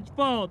George's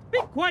fault. Be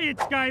quiet,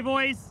 Sky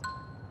Voice.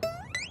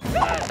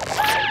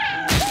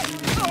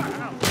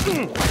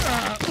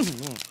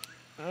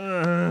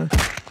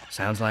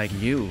 Sounds like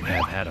you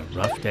have had a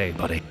rough day,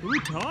 buddy. Who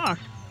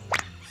talked?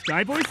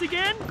 Sky Voice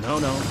again? No,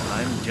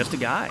 I'm just a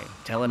guy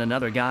telling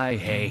another guy,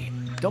 hey,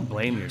 don't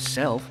blame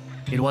yourself.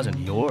 It wasn't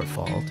your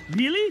fault.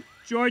 Really?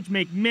 George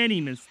make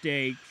many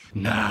mistakes.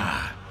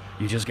 Nah,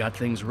 you just got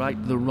things right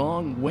the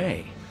wrong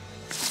way.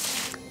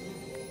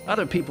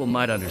 Other people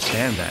might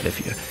understand that if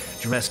you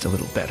dressed a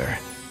little better.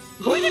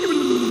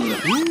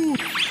 Ooh.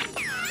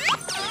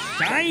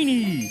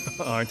 Shiny!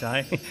 Aren't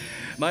I?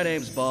 My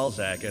name's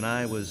Balzac, and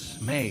I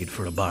was made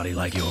for a body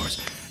like yours.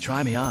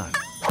 Try me on.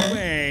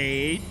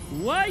 Wait,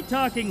 why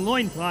talking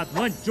loincloth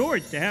want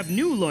George to have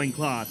new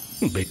loincloth?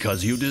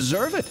 Because you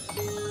deserve it.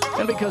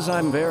 And because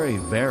I'm very,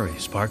 very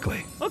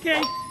sparkly.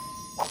 Okay.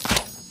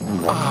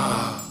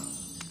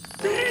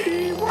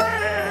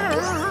 Beware!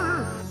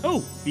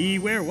 Oh,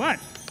 beware what?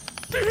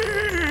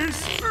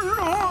 This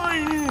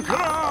loincloth!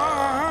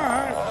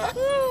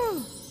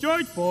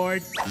 George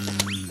bored.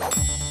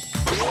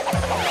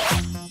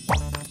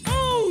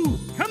 Oh,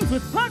 comes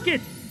with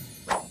pocket.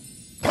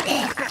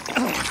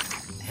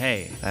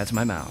 Hey, that's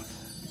my mouth.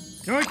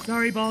 George,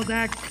 sorry,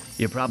 Balzac.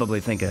 You probably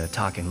think a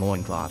talking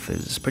loincloth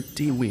is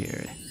pretty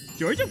weird.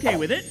 George okay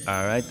with it.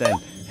 All right, then.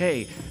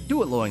 Hey,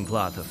 do a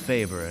loincloth a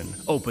favor and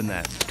open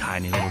that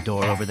tiny little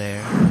door over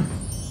there.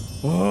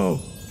 Whoa.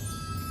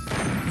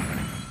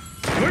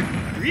 George,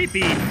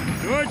 creepy.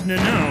 George,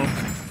 no.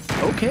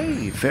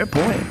 Okay, fair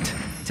point.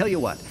 Tell you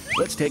what,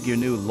 let's take your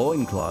new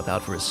loincloth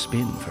out for a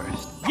spin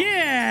first.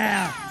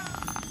 Yeah!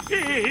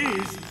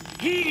 Is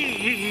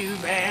he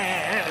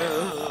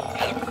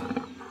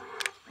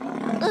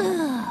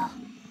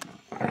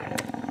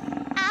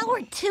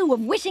Hour 2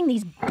 of wishing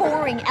these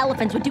boring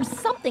elephants would do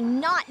something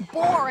not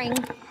boring.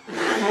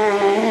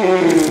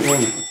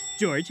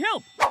 George,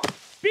 help!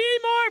 Be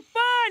more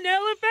fun,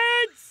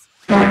 elephants!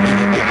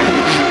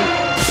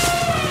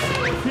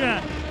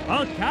 Yeah,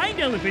 all kind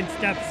elephant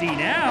stuff see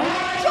now.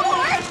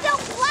 George, they'll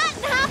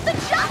flatten half the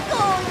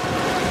jungle!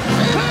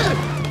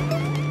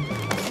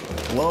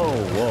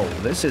 Whoa,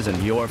 this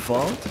isn't your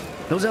fault.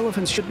 Those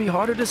elephants should be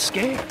harder to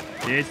scare.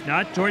 It's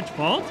not George's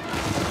fault.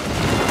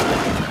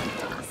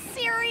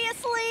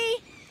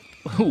 Seriously?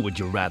 Who would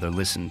you rather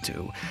listen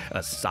to?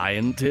 A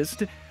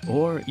scientist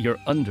or your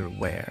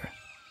underwear?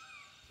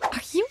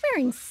 Are you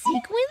wearing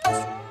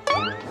sequins?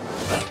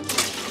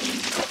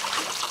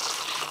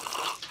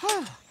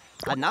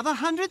 Another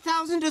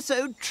 100,000 or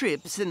so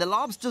trips, and the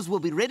lobsters will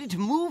be ready to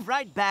move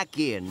right back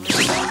in.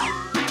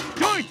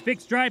 George,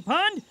 fix dry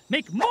pond.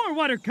 Make more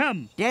water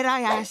come. Dare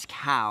I ask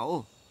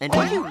how? And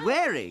what are you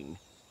wearing?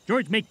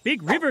 George, make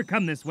big river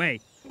come this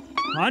way.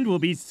 Pond will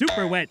be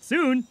super wet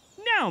soon.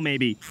 Now,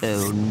 maybe.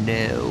 Oh,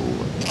 no.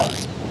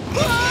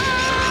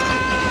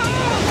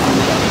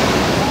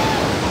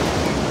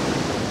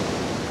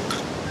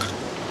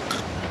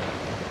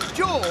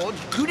 George,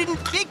 you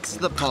didn't fix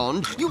the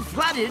pond. You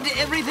flooded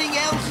everything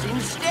else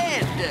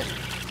instead.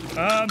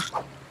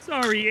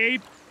 Sorry,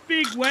 Ape.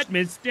 Big wet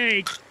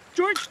mistake.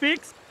 George,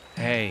 fix.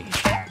 Hey,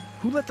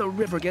 who let the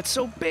river get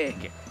so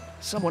big?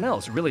 Someone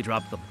else really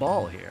dropped the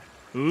ball here.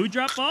 Who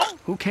dropped ball?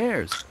 Who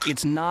cares?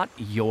 It's not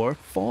your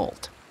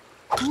fault.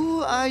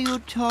 Who are you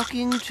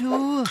talking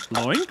to?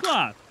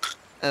 Loincloth.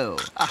 Oh,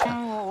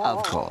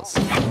 of course.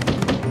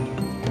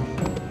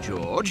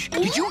 George,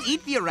 did you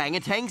eat the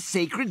orangutan's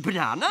sacred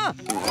banana?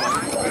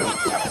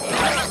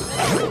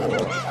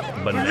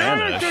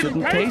 Banana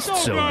shouldn't taste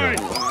so good.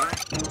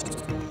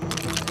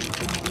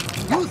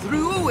 You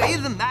threw away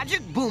the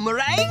magic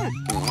boomerang?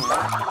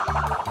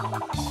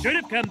 Should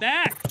have come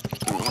back.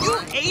 You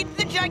ate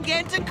the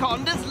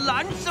Gigantoconda's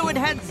lunch so it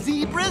had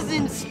zebras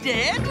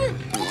instead?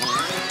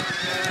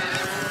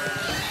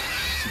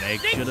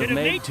 Snake They should have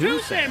made two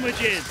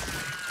sandwiches.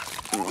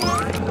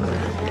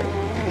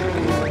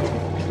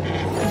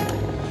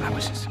 I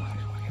was just...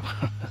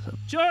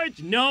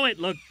 George, know it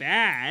looked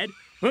bad,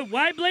 but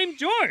why blame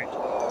George?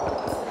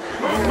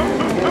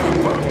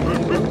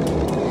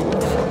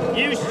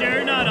 You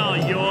sure not all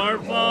your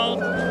fault?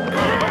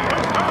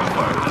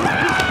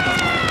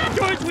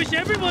 George, wish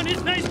everyone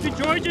is nice to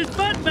George's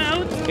butt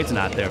bounce. It's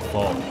not their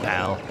fault,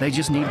 pal. They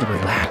just need to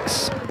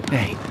relax.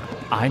 Hey,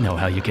 I know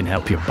how you can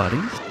help your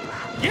buddies.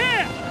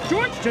 Yeah,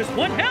 George just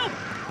want help.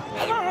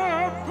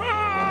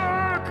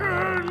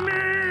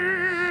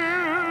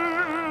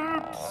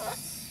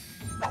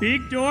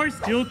 Big door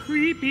still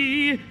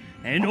creepy,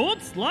 and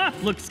old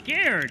sloth looks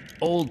scared.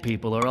 Old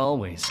people are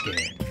always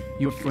scared.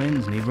 Your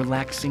friends need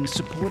relaxing,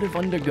 supportive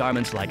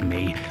undergarments like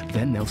me.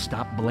 Then they'll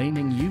stop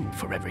blaming you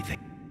for everything.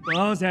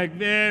 Balzac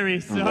very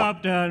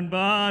soft on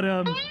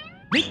bottom.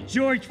 Make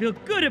George feel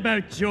good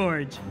about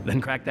George.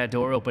 Then crack that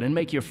door open and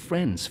make your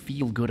friends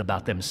feel good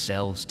about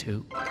themselves,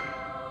 too.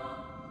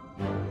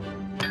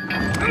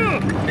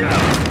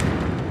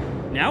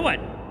 Now what?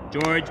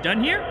 George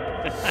done here?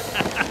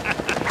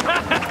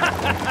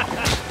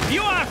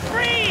 You are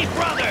free,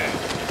 brother!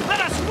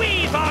 Let us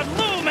weave our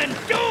loom and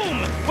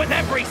doom with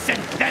every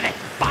synthetic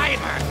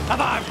fiber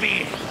of our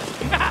being.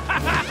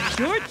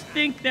 George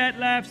think that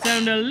laugh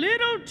sound a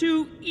little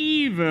too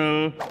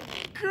evil.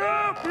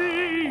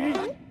 Copy!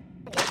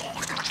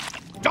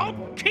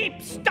 Don't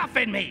keep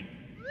stuffing me!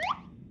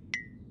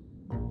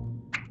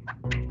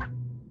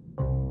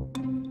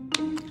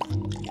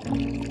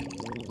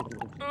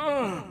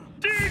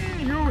 Didn't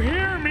you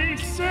hear me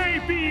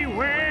say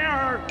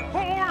beware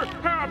or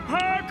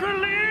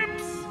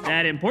apocalypse?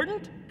 That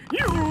important?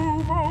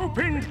 You've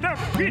opened the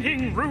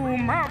fitting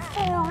room of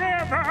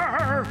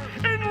forever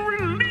and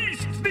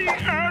released the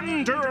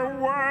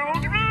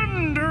underworld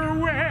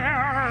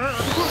underwear.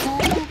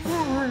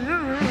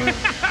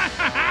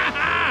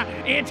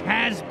 It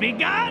has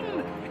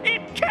begun!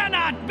 It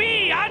cannot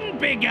be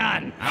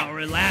unbegun! Our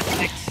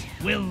elastics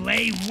will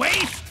lay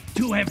waste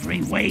to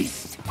every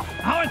waist.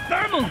 Our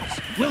thermals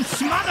will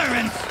smother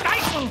and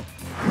stifle.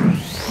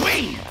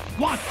 We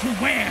want to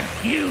wear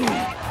you.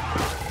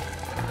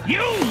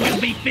 You will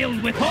be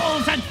filled with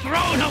holes and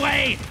thrown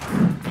away.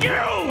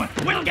 You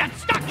will get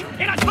stuck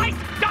in a tight,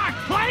 dark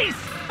place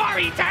for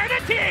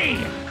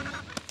eternity.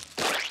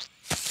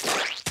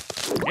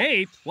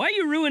 Ape, why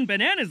you ruin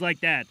bananas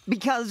like that?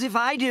 Because if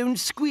I don't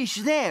squish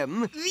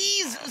them,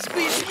 these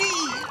squish me.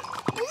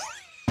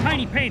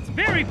 Tiny paint's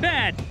very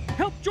bad.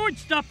 Help George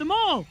stop them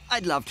all.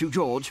 I'd love to,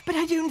 George, but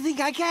I don't think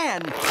I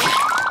can.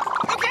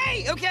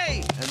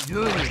 Okay, I'm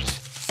doing it.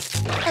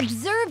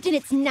 Observed in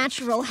its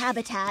natural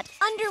habitat,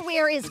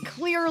 underwear is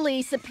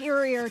clearly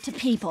superior to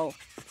people.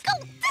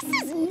 Oh,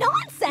 this is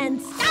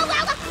nonsense!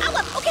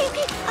 Ow! Okay.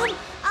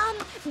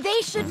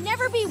 They should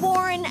never be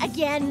worn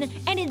again,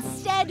 and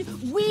instead,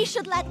 we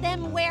should let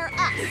them wear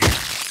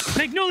us.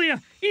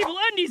 Magnolia, evil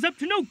undies up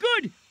to no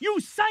good.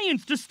 Use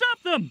science to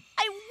stop them.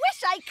 I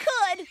wish I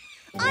could.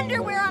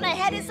 Underwear on a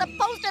head is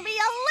supposed to be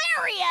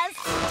hilarious.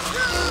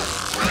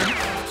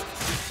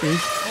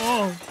 It's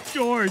all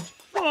George's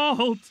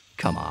fault.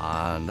 Come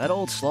on, that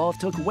old sloth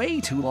took way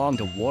too long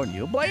to warn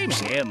you. Blame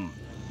him.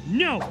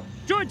 No,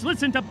 George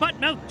listened to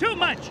Buttmouth too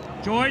much.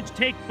 George,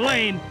 take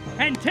blame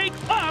and take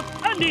off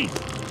undies.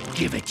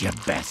 Give it your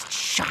best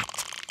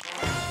shot.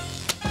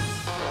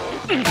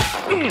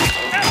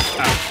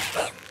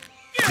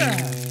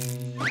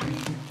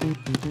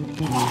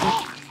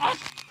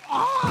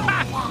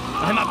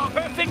 I'm a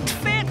perfect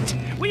fit.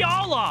 We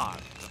all are.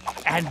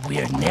 And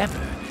we're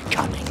never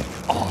coming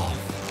off.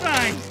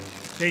 Fine.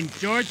 Then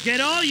George, get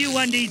all you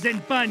undies in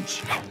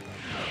bunch.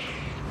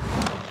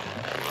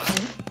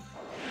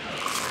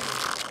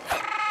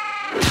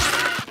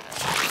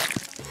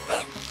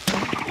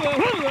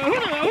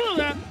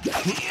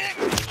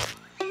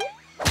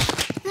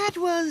 That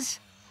was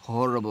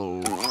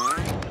horrible.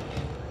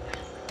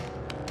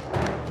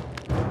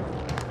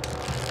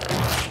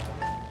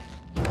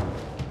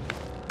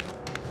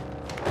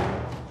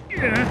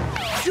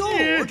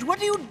 George, what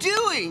are you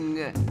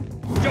doing?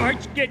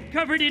 George, get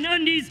covered in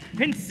undies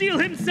and seal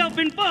himself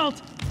in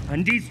vault.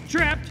 Undies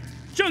trapped,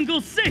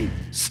 jungle safe.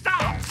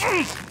 Stop!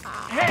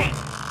 Hey,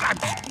 I'm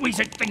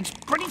squeezing things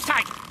pretty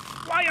tight.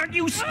 Why aren't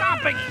you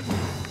stopping?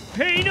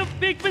 Pain a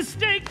big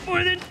mistake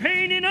more than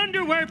pain in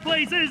underwear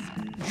places.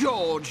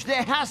 George,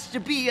 there has to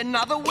be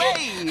another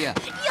way. You'll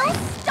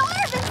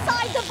starve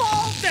inside the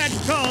vault.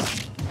 That's called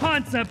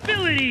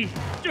responsibility,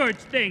 George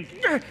thinks.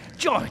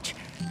 George,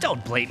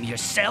 don't blame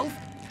yourself.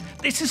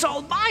 This is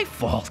all my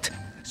fault.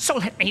 So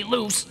let me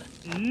loose.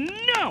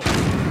 No!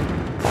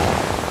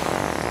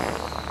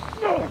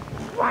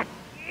 What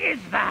is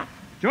that?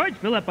 George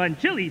fill up on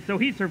chili so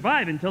he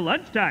survive until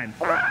lunchtime.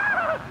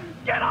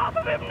 Get off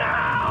of him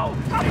now!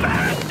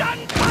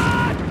 Abandon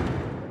God!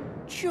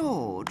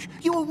 George,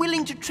 you were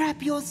willing to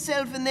trap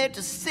yourself in there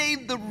to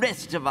save the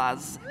rest of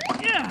us.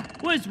 Yeah,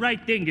 was right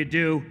thing to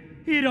do.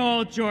 It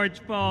all George's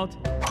fault.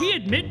 He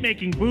admit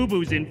making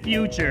boo-boos in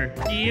future.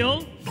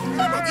 Deal?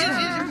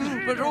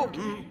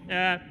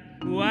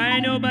 Why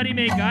nobody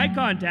make eye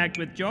contact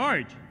with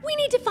George? We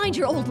need to find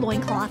your old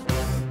loincloth.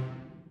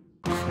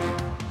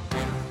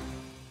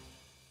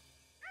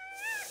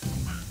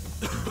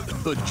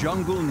 The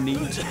jungle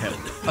needs help.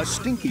 A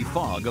stinky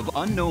fog of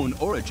unknown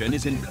origin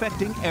is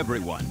infecting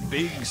everyone.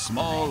 Big,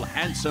 small,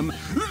 handsome,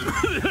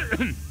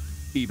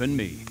 even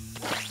me.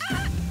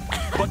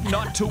 But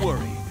not to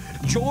worry.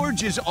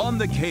 George is on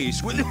the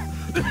case with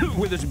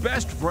his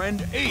best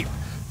friend, Ape.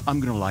 I'm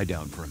gonna lie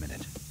down for a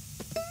minute.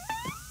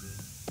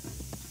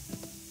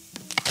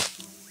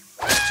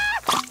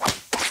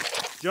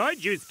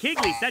 George used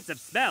Kigley's sense of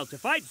smell to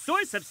find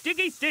source of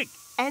stinky stink.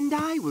 And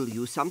I will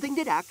use something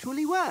that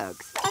actually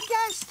works. A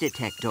gas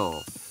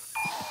detector.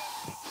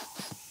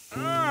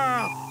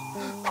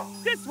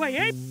 This way,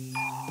 Ape.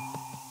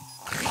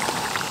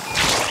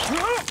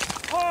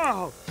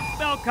 Oh,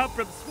 smell come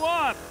from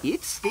swamp.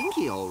 It's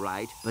stinky, all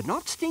right, but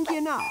not stinky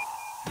enough.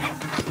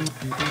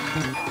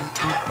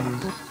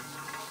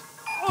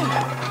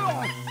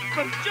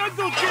 From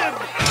Jungle Gym!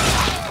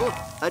 Oh,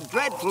 a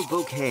dreadful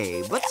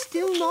bouquet, but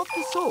still not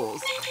the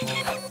source.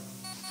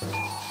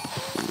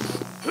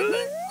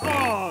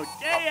 Oh,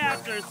 day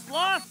after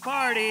sloth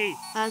party!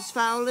 As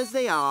foul as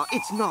they are,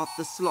 it's not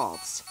the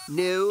sloths.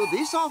 No,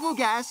 this awful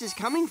gas is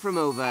coming from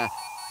over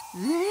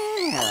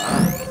there.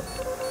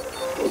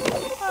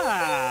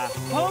 Ah,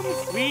 home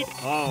sweet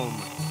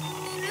home.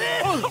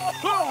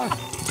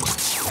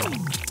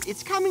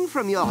 It's coming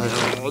from your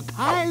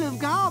pile of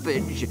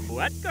garbage.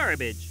 What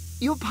garbage?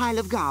 Your pile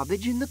of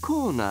garbage in the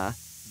corner.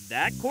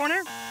 That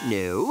corner?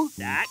 No.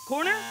 That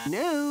corner?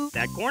 No.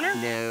 That corner?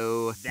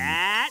 No.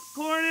 That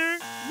corner?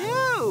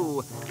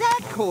 No.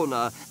 That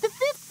corner. The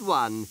fifth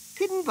one.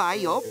 Hidden by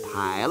your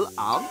pile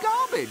of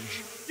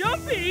garbage.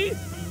 Dumpy!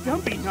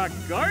 Dumpy, not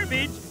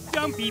garbage.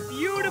 Dumpy,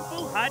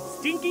 beautiful, hot,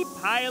 stinky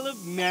pile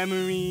of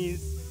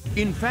memories.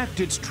 In fact,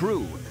 it's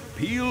true.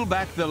 Peel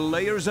back the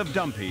layers of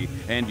Dumpy,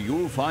 and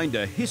you'll find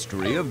a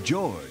history of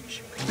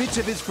George. Bits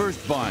of his first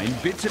vine,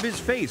 bits of his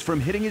face from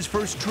hitting his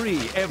first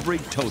tree, every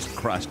toast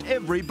crust,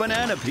 every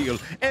banana peel,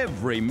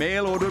 every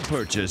mail-order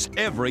purchase,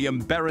 every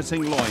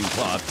embarrassing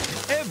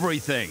loincloth,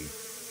 everything.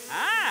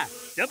 Ah,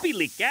 Dumpy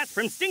leaked gas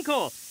from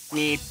stinkhole.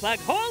 Need plug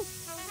hole?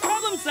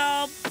 Problem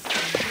solved.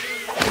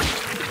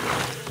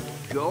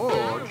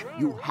 George,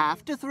 you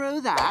have to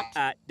throw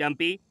that...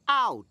 Dumpy?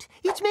 Out.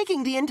 It's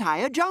making the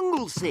entire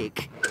jungle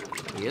sick.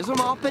 Here's a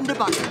mop and a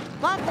bucket,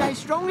 but I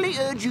strongly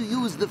urge you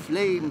use the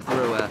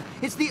flamethrower.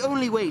 It's the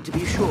only way to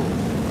be sure.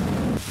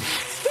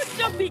 But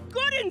Dumpy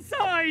good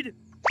inside!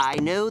 I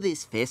know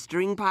this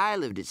festering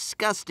pile of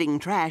disgusting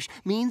trash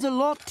means a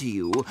lot to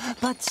you,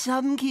 but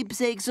some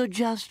keepsakes are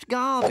just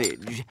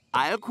garbage.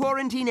 I'll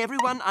quarantine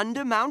everyone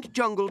under Mount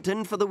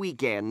Jungleton for the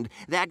weekend.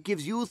 That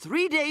gives you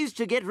 3 days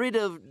to get rid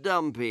of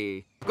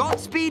Dumpy.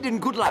 Godspeed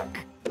and good luck.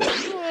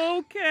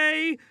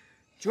 Okay.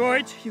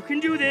 George, you can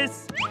do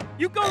this.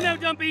 You go now,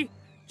 Dumpy.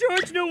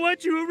 George don't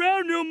want you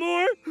around no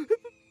more.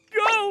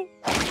 Go!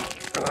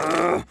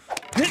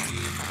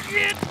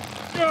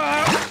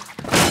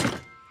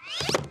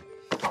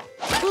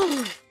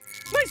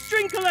 My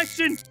string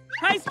collection!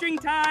 High string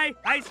tie,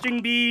 high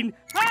string bean,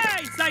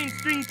 high science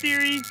string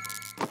theory.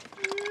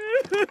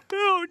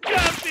 Oh,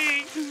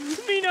 Dumpy!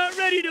 Me not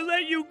ready to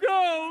let you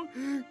go.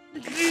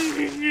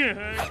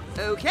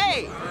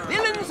 Okay,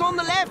 villains on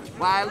the left,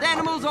 wild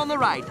animals on the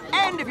right.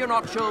 And if you're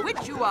not sure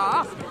which you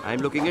are, I'm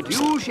looking at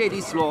you,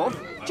 Shady Sloth.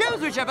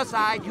 Choose whichever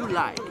side you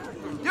like.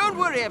 Don't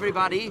worry,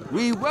 everybody.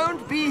 We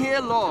won't be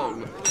here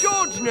long.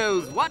 George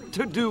knows what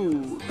to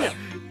do.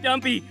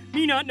 Dumpy,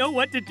 me not know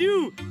what to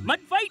do. Mud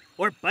fight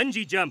or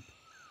bungee jump?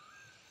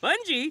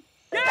 Bungee?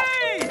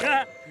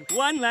 Yay!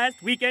 One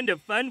last weekend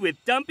of fun with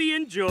Dumpy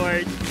and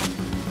George.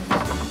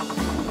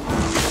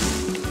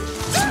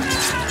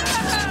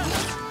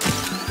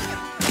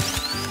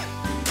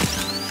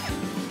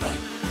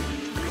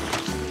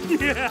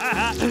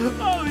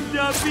 Oh,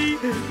 Dumpy,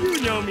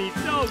 you know me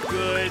so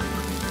good.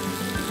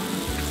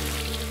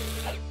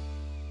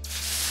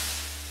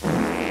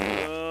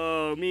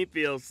 Oh, me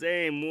feel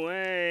same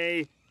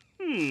way.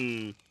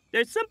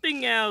 There's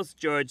something else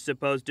George's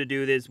supposed to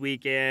do this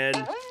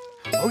weekend.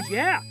 Oh,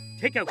 yeah,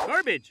 take out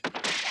garbage.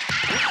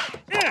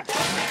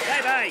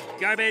 Bye-bye,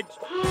 garbage.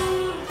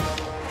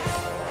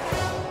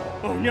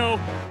 Oh, no.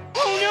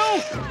 Oh,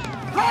 no!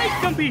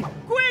 Hide, Dumpy,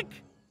 quick!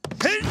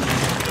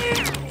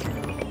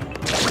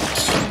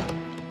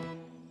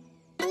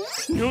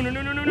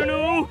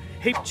 No.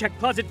 Ape check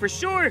closet for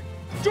sure.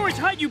 George,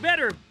 hide you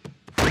better.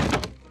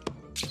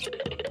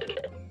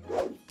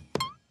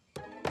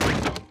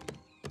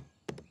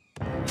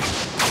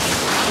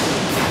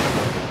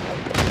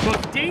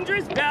 Most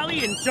dangerous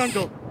valley in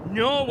jungle.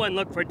 No one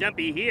look for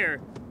Dumpy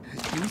here.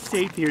 You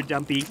safe here,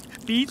 Dumpy.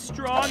 Be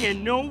strong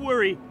and no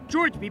worry.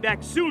 George be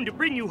back soon to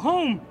bring you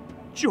home.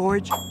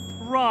 George,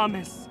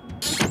 promise.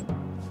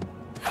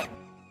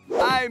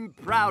 I'm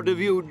proud of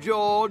you,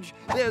 George.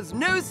 There's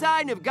no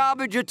sign of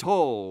garbage at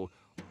all.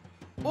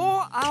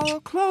 Or our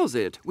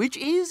closet, which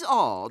is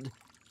odd.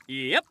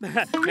 Yep,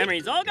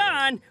 memory's all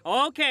gone.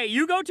 Okay,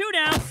 you go too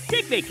now.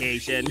 Take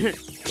vacation.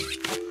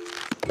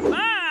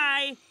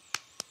 Bye.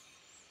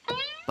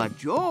 But,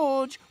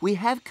 George, we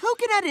have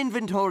coconut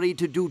inventory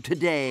to do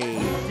today.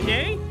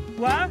 Today?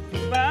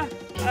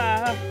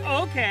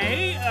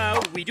 Okay,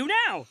 we do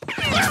now.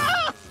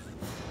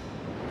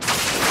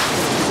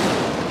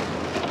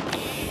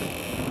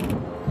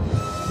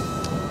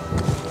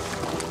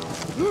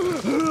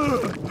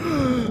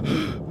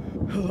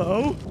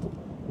 Hello?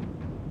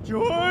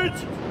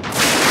 George?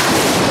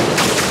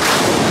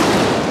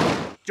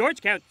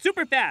 George count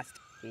super fast.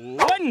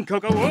 1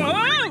 cocoa.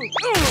 Whoa!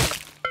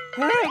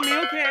 Oh, me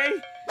okay.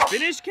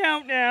 Finish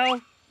count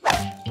now.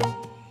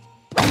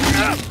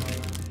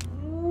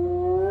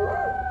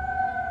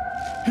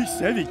 He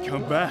said he'd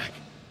come back.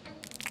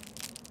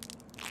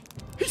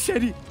 He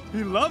said he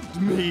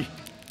loved me.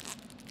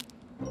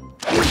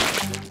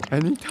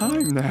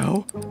 Anytime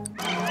now.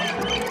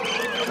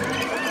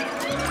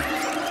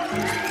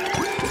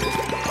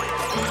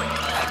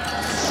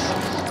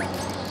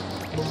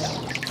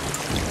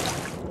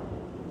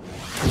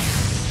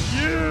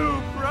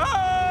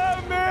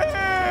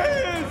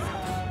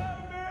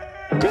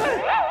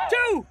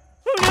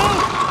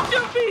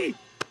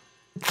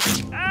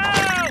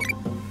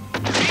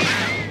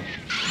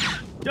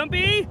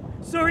 Dumpy!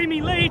 Sorry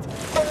me late!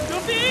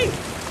 Dumpy!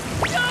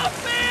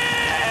 Dumpy!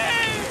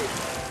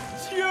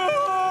 George!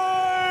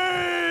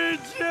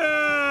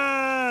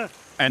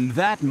 And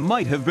that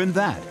might have been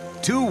that.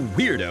 Two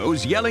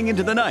weirdos yelling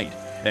into the night.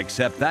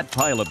 Except that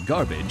pile of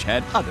garbage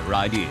had other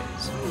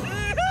ideas.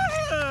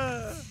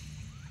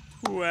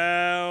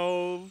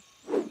 12.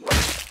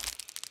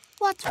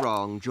 What's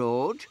wrong,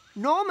 George?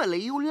 Normally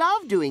you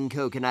love doing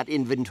coconut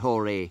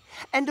inventory.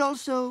 And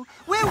also,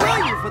 where were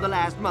you for the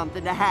last month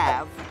and a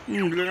half?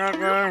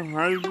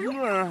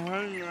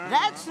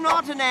 That's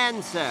not an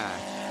answer.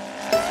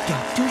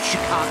 Dr.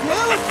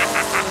 Chicago?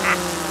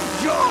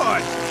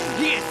 George,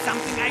 here's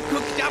something I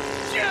cooked up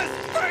just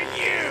for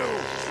you.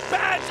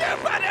 Badger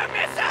butter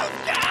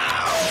mistletoe!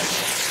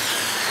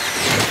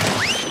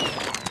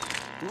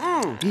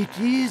 It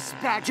is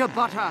badger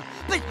butter.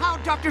 But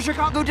how'd Dr.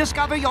 Chicago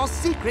discover your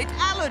secret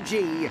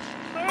allergy?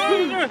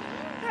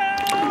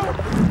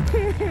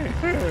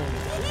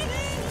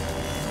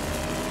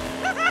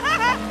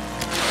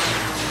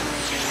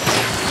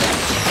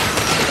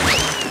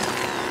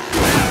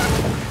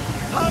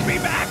 I'll be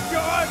back,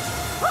 George!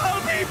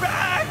 I'll be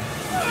back!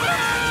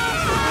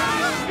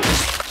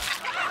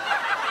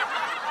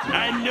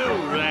 I know,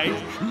 right?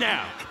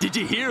 Now, did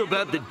you hear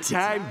about the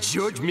time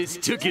George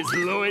mistook his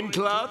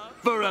loincloth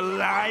for a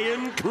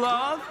lion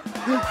cloth?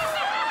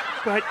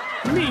 But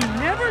me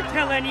never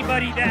tell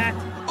anybody that.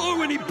 Or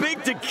when he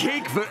baked a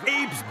cake for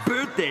Ape's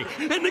birthday,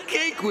 and the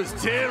cake was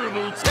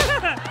terrible.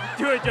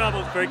 George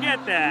almost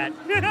forget that.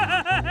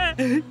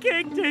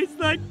 Cake tastes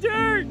like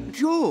dirt.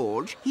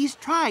 George, he's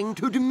trying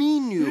to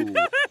demean you.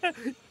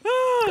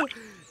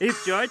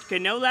 If George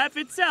can no laugh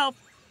itself,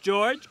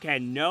 George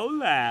can no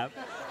laugh.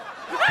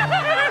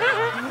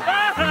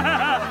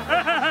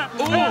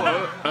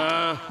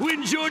 Or,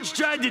 when George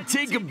tried to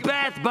take a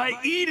bath by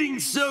eating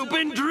soap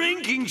and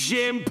drinking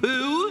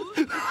shampoo.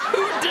 Who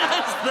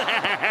does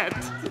that?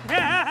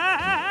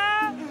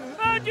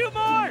 Oh, do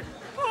more!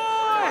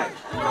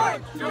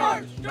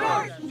 George!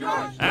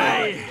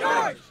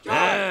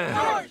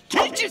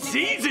 Can't you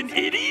see he's an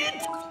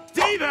idiot?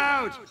 Steve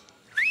out!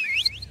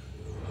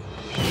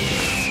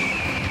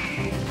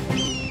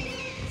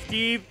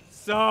 Steve,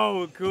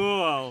 so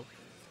cool.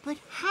 But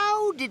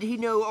how did he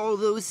know all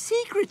those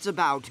secrets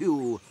about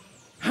you?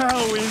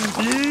 How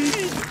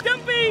indeed?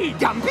 Dumpy!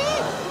 Dumpy?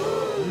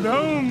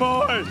 No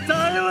more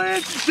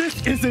silence!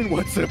 This isn't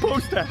what's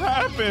supposed to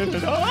happen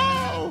at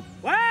all!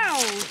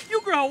 Wow, you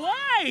grow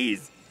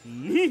wise!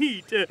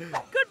 Neat.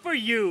 Good for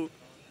you.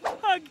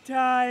 Hug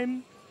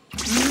time.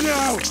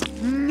 No!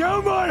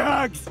 No more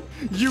hugs!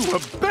 You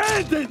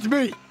abandoned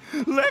me!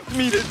 Left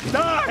me to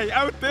die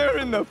out there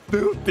in the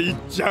filthy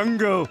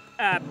jungle!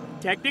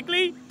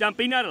 Technically,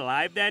 Dumpy not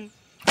alive then?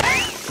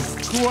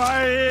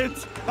 Quiet!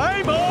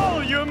 I'm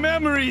all your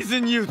memories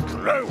and you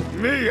throw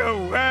me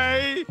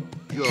away!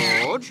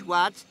 George,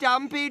 what's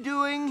Dumpy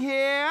doing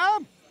here?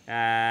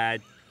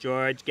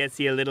 George gets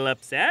he a little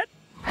upset?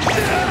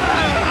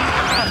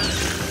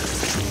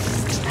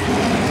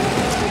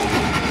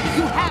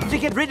 You have to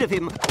get rid of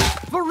him.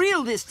 For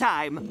real this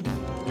time.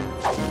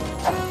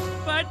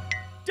 But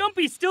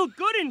Dumpy's still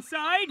good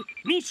inside.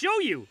 Me show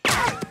you.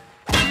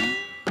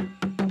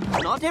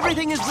 Not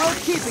everything is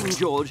worth keeping,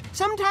 George.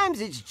 Sometimes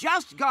it's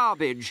just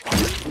garbage.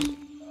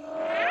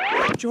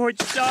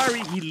 George,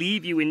 sorry he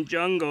leave you in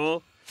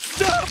jungle.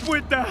 Stop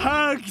with the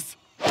hugs!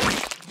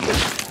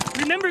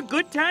 Remember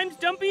good times,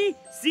 Dumpy?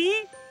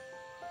 See?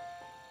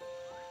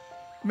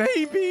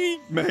 Maybe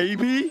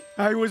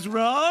I was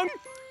wrong.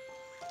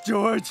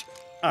 George,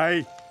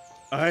 I'm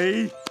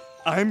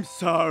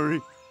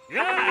sorry.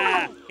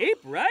 Ah, Ape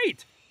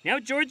right. Now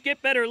George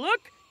get better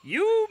look.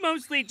 You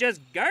mostly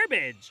just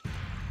garbage.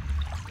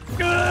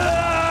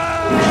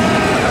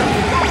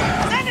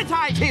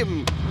 Sanitize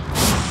him!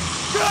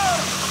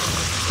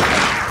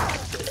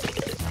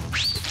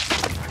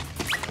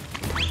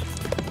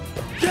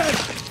 Get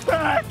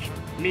back!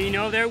 Me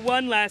know there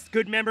one last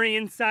good memory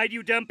inside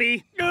you,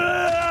 Dumpy.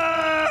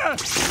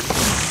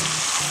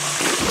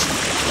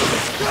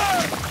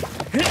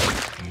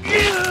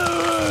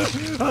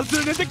 I'll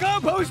turn into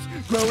compost,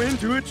 grow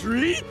into a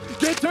tree,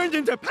 get turned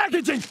into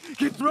packaging,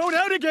 get thrown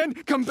out again,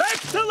 come back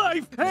to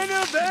life, and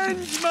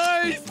avenge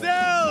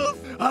myself!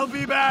 I'll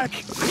be back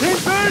in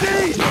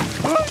 30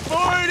 or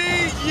 40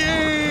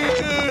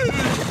 years!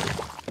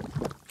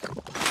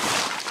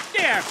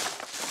 There.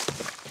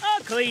 All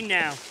clean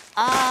now.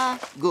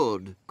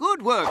 Good.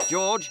 Good work,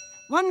 George.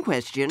 One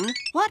question.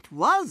 What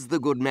was the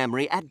good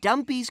memory at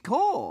Dumpy's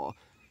core?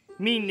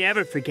 Me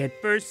never forget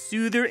first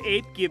soother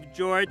Ape give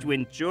George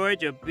when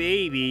George a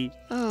baby.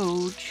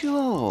 Oh,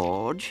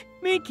 George.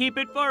 Me keep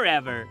it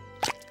forever.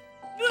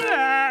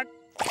 Ah,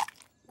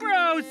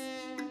 gross.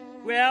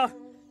 Well,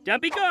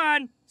 Dumpy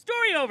gone.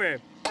 Story over.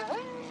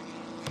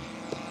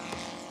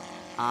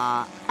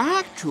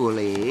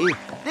 Actually,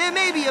 there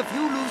may be a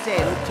few loose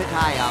ends to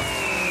tie up.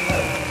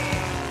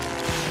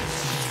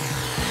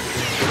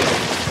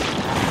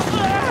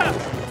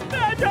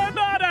 Badger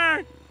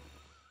butter!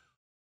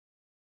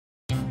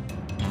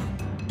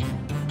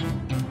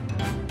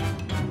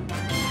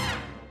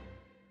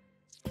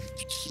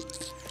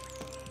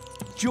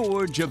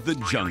 George of the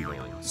jungle.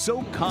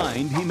 So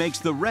kind, he makes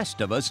the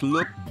rest of us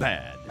look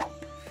bad.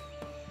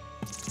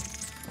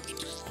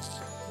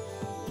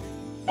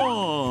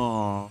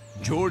 Oh,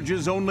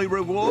 George's only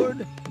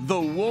reward? The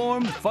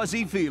warm,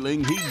 fuzzy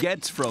feeling he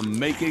gets from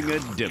making a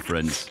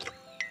difference.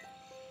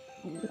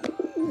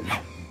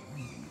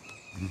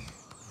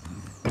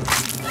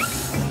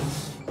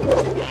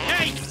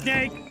 Hey,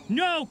 Snake!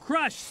 No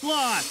crush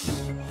sloth!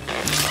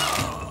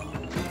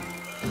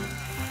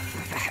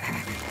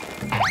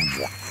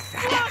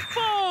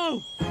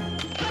 Slothful!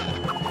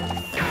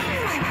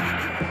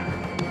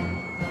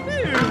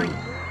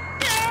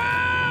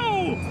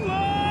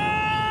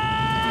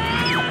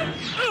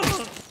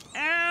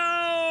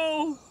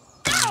 Ow!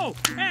 Ow!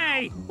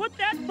 Hey, what's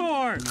that for?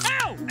 Ow!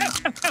 Ow! Ow!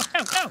 Ow! Ow!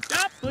 Ow!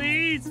 Stop,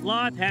 please!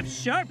 Sloth have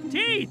sharp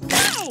teeth!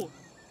 Ow!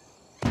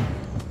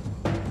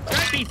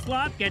 Stripey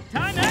sloth get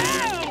time!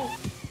 Ow!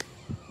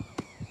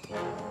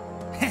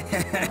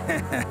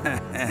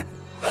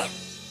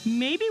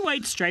 Maybe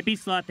white stripey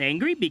sloth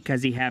angry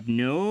because he have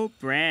no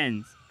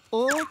friends.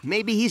 Or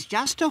maybe he's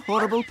just a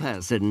horrible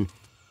person.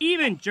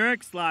 Even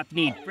jerk sloth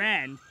need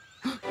friend.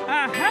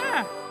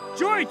 Aha!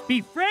 George,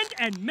 befriend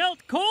and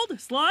melt cold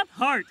sloth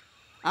heart.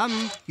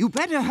 You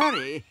better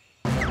hurry.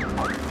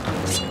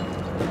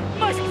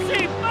 Must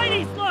save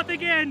mighty sloth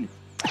again.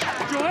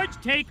 George,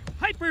 take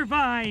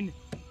hypervine.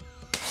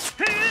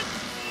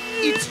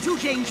 It's too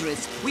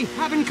dangerous. We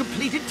haven't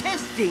completed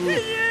testing.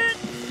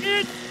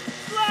 It's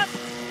sloth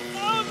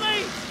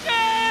only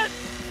chance.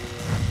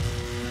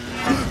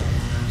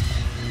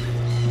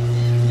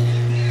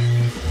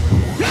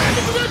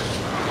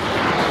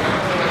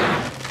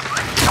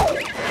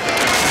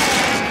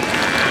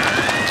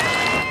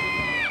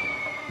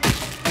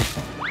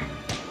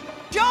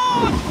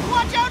 George,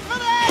 watch out for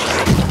that!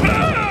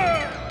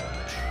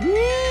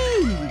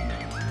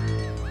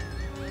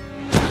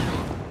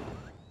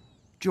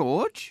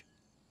 George?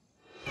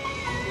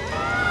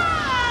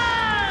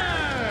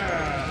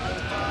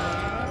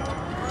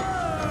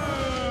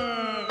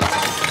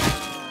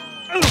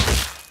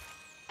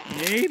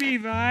 Maybe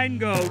Vine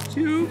go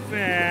too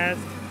fast.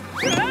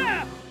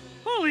 Ah!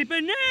 Holy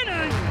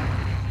bananas!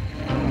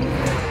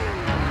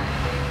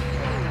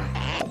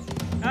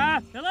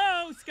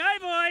 Hello, Sky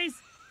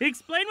Voice.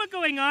 Explain what's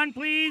going on,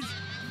 please.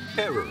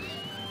 Error.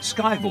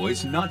 Sky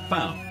Voice not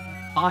found.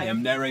 I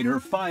am narrator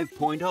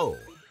 5.0.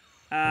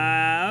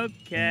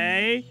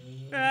 Okay.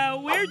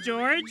 Where,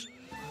 George?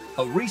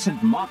 A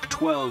recent Mach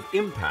 12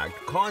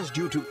 impact caused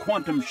you to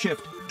quantum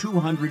shift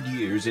 200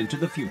 years into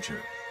the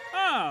future.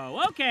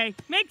 Oh, okay.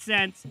 Makes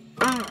sense.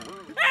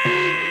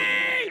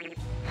 Hey!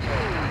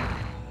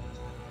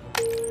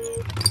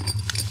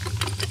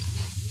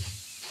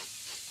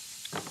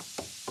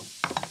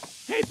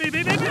 Hey,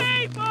 baby, baby,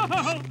 baby!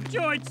 Oh,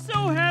 George,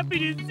 so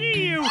happy to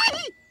see you.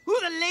 Who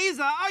the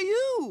laser are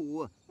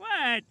you?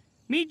 What?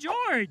 Me,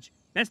 George.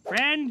 Best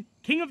friend,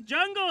 king of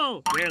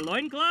jungle. Wear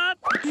loincloth.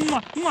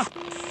 Mwah, mwah.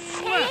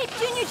 Hey,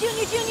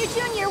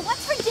 Junior,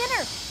 what's for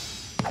dinner?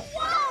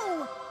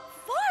 Whoa!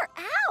 Far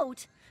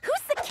out!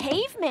 Who's the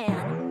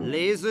caveman?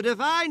 Lizard if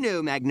I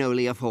know,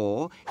 Magnolia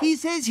 4. He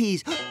says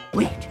he's...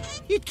 Wait,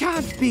 it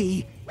can't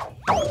be.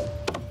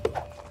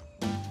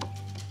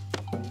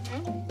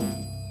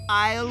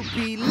 I'll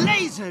be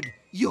lasered.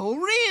 You're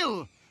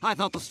real. I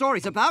thought the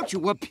stories about you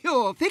were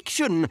pure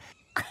fiction.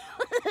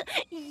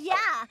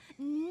 Yeah,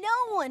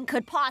 no one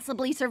could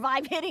possibly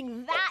survive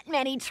hitting that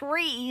many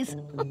trees.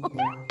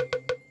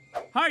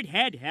 Hard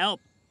head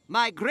help.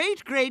 My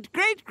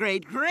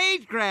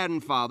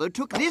great-great-great-great-great-grandfather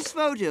took this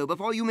photo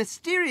before you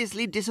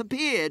mysteriously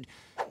disappeared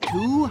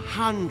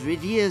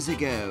 200 years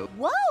ago.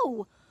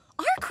 Whoa!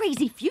 Our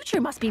crazy future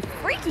must be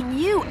freaking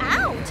you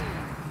out.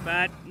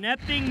 But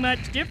nothing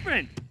much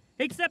different,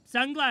 except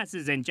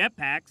sunglasses and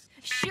jetpacks.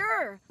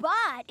 Sure,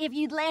 but if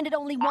you'd landed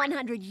only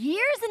 100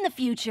 years in the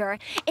future,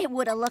 it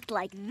would have looked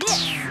like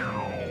this.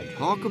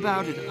 Talk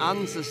about an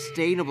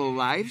unsustainable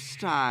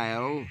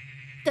lifestyle.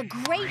 The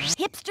great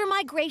hipster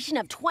migration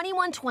of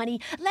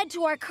 2120 led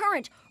to our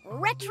current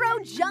retro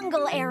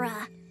jungle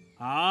era.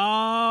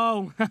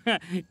 Oh,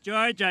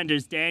 George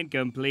understand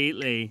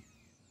completely.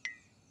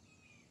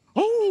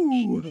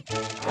 Oh!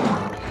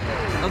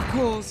 Of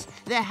course,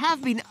 there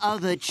have been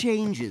other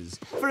changes.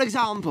 For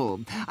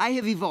example, I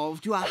have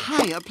evolved to a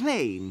higher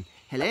plane.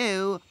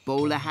 Hello,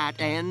 bowler hat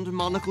and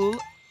monocle.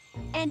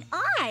 And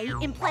I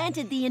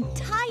implanted the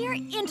entire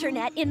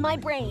internet in my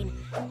brain.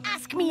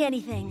 Ask me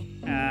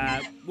anything.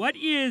 What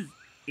is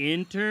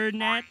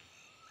internet?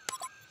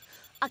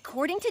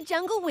 According to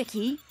Jungle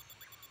Wiki,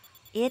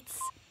 it's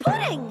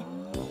pudding.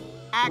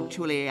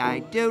 Actually, I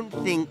don't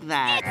think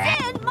that...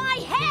 It's in my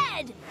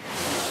head!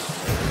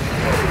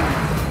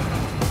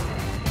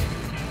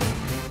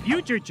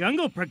 Future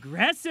jungle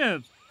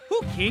progressive.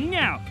 Who king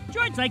now?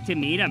 George like to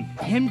meet him.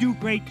 Him do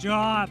great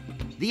job.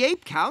 The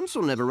Ape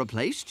Council never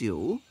replaced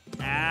you.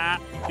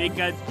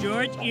 Because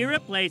George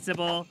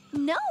irreplaceable.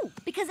 No,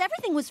 because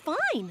everything was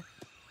fine.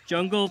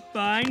 Jungle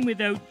fine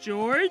without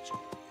George?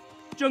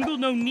 Jungle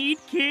no need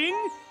king?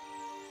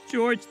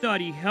 George thought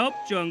he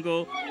helped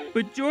Jungle,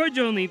 but George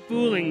only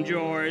fooling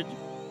George.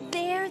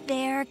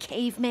 There,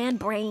 caveman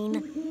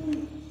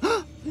brain.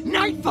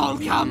 Nightfall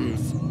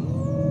comes!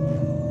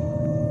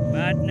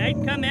 But night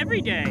come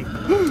every day.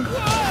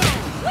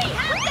 Whoa! We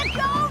have to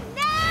go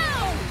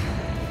now!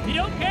 Be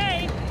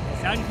okay.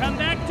 Sun come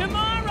back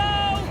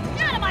tomorrow.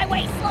 Out of my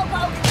way,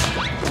 slowpoke!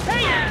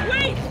 Hey,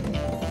 wait!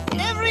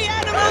 Every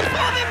animal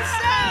for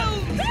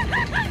themselves!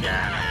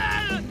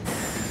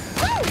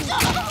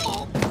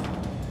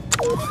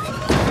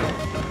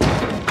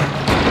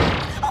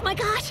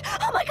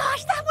 Oh my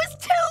gosh, that was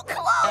too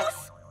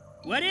close!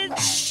 What is?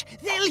 Shh!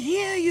 They'll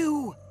hear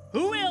you!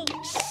 Who will?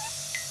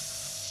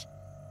 Shh!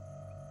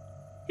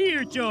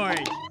 Here,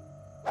 George.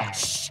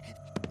 Shh!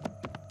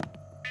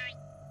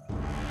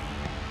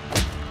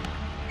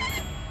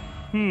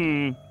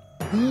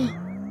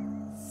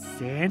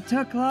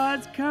 Santa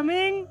Claus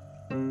coming?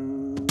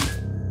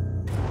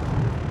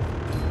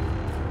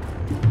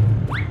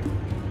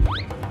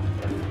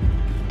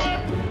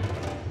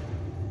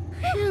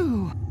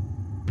 Phew!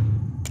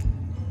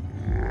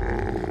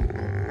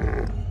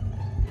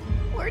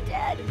 We're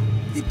dead.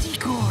 The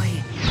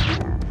decoy!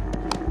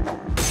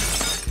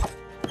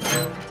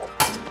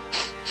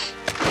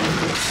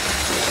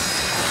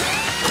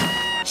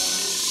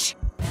 Shh!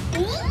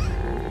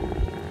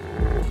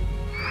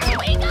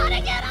 We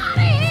gotta get out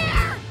of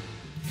here!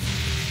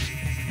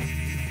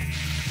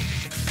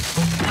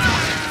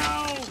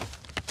 Ow!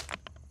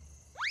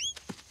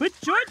 But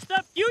George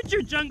thought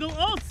future Jungle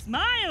all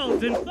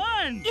smiles and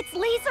fun. It's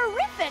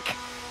laserific!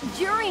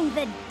 During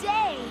the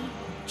day.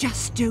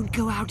 Just don't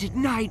go out at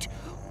night,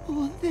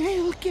 or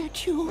they'll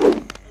get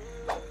you.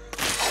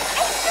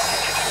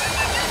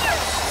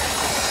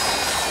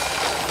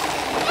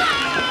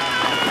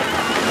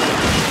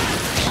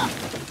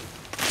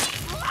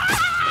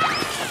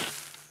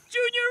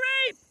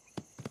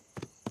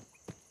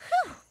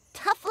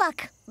 Tough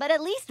luck, but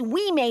at least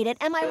we made it,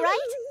 am I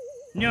right?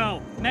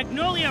 No,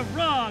 Magnolia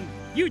wrong.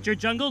 Future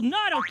Jungle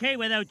not okay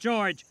without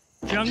George.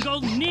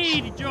 Jungle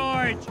need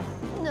George.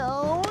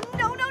 No.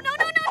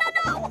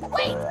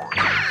 Wait!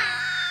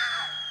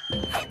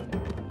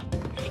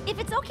 If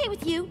it's okay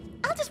with you,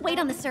 I'll just wait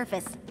on the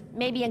surface.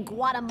 Maybe in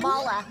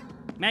Guatemala.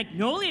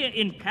 Magnolia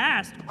in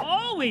past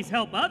always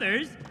help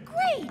others.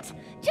 Great!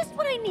 Just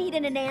what I need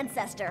in an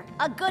ancestor.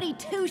 A goody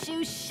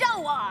two-shoes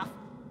show-off!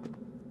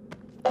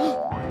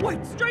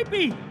 Wait,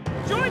 Stripey!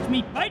 George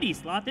meet Bitey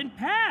Sloth in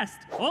past.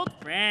 Old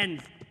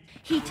friends.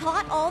 He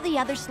taught all the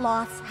other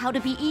sloths how to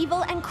be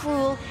evil and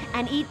cruel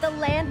and eat the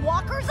land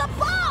walkers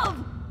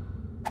above!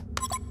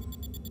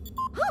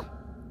 Huh.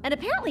 And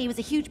apparently he was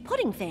a huge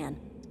pudding fan.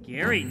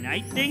 Scary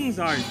night things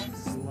are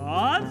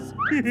sloths?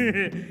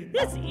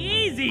 It's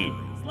easy.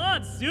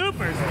 Sloth's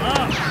super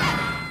slow.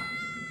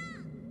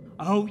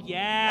 Oh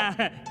yeah,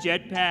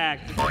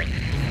 jetpack.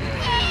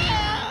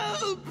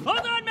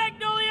 Hold on,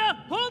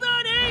 Magnolia! Hold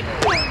on, Ape!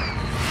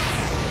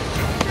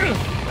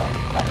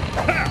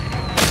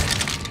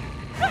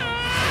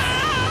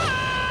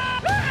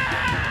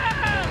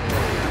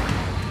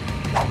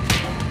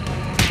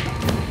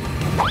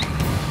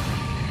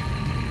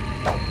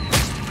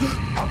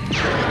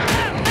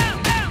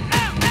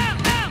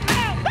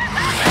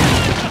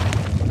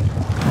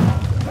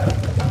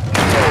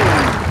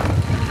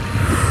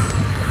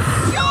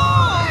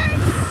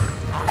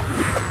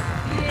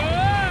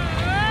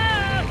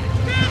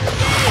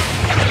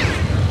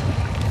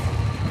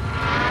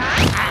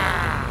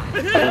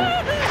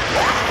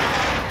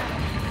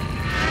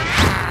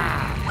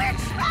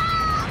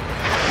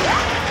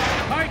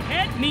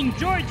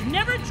 George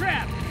never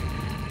trapped.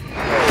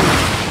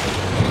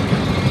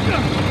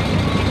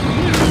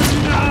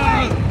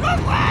 Run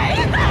away!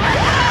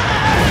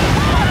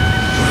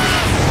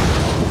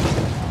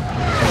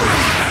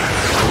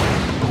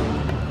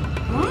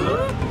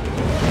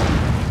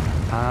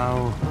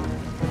 How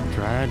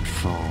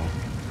dreadful.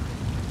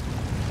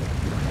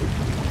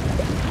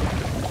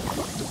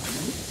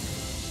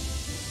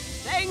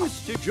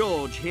 Thanks to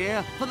George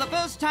here, for the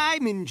first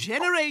time in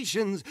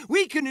generations,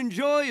 we can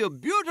enjoy a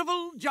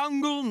beautiful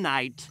jungle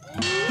night.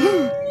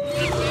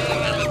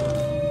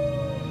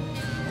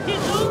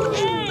 It's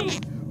okay!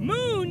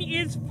 Moon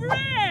is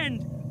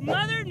friend!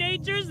 Mother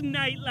Nature's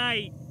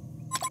nightlight.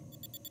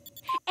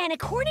 And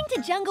according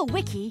to Jungle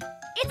Wiki,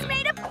 it's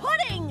made of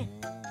pudding!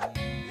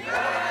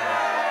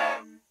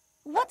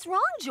 What's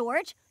wrong,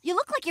 George? You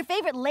look like your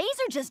favorite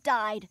laser just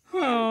died.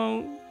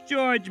 Oh,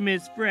 George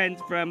missed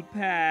friends from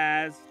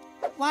past.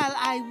 While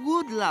I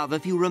would love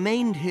if you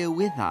remained here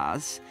with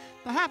us,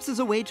 perhaps as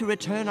a way to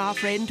return our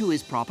friend to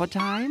his proper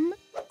time?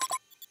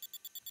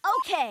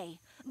 Okay,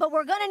 but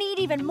we're gonna need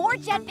even more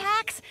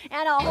jetpacks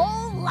and a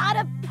whole lot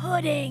of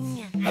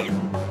pudding.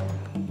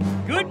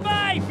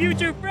 Goodbye,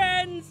 future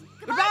friends!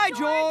 Goodbye,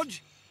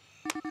 George!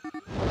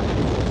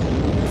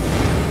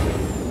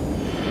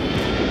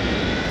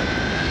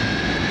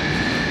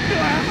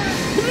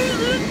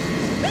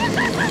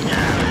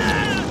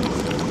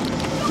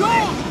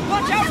 George,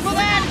 watch out for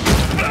that!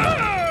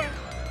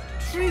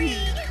 Tree!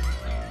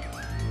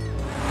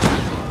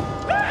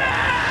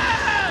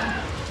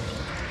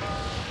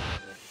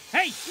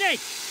 snake!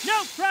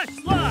 No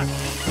crushed sloth!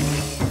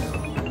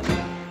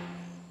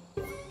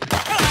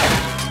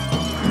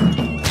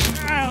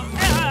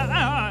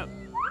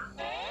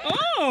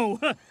 Oh!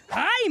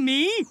 Hi,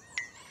 me!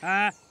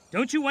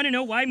 Don't you want to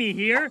know why me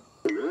here?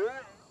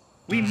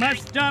 We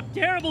must stop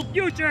terrible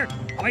future!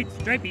 White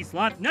stripy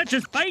sloth, not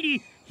just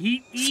bitey,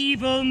 he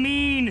evil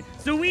mean.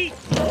 So we...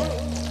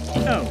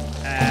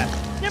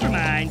 Oh, never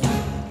mind.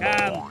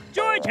 Come,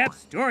 George have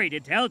story to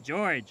tell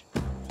George.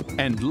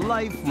 And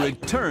life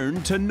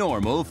returned to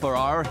normal for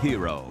our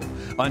hero.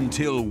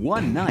 Until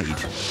one night...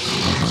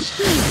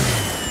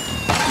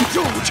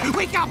 George,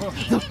 wake up!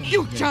 The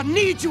future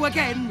needs you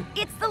again!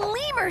 It's the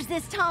lemurs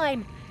this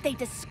time. They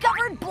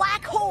discovered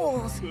black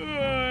holes.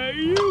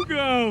 You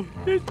go.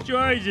 This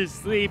George is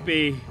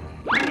sleepy.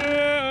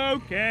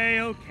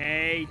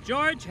 Okay.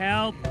 George,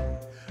 help.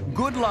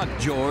 Good luck,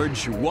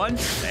 George,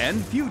 once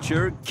and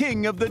future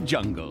king of the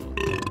jungle.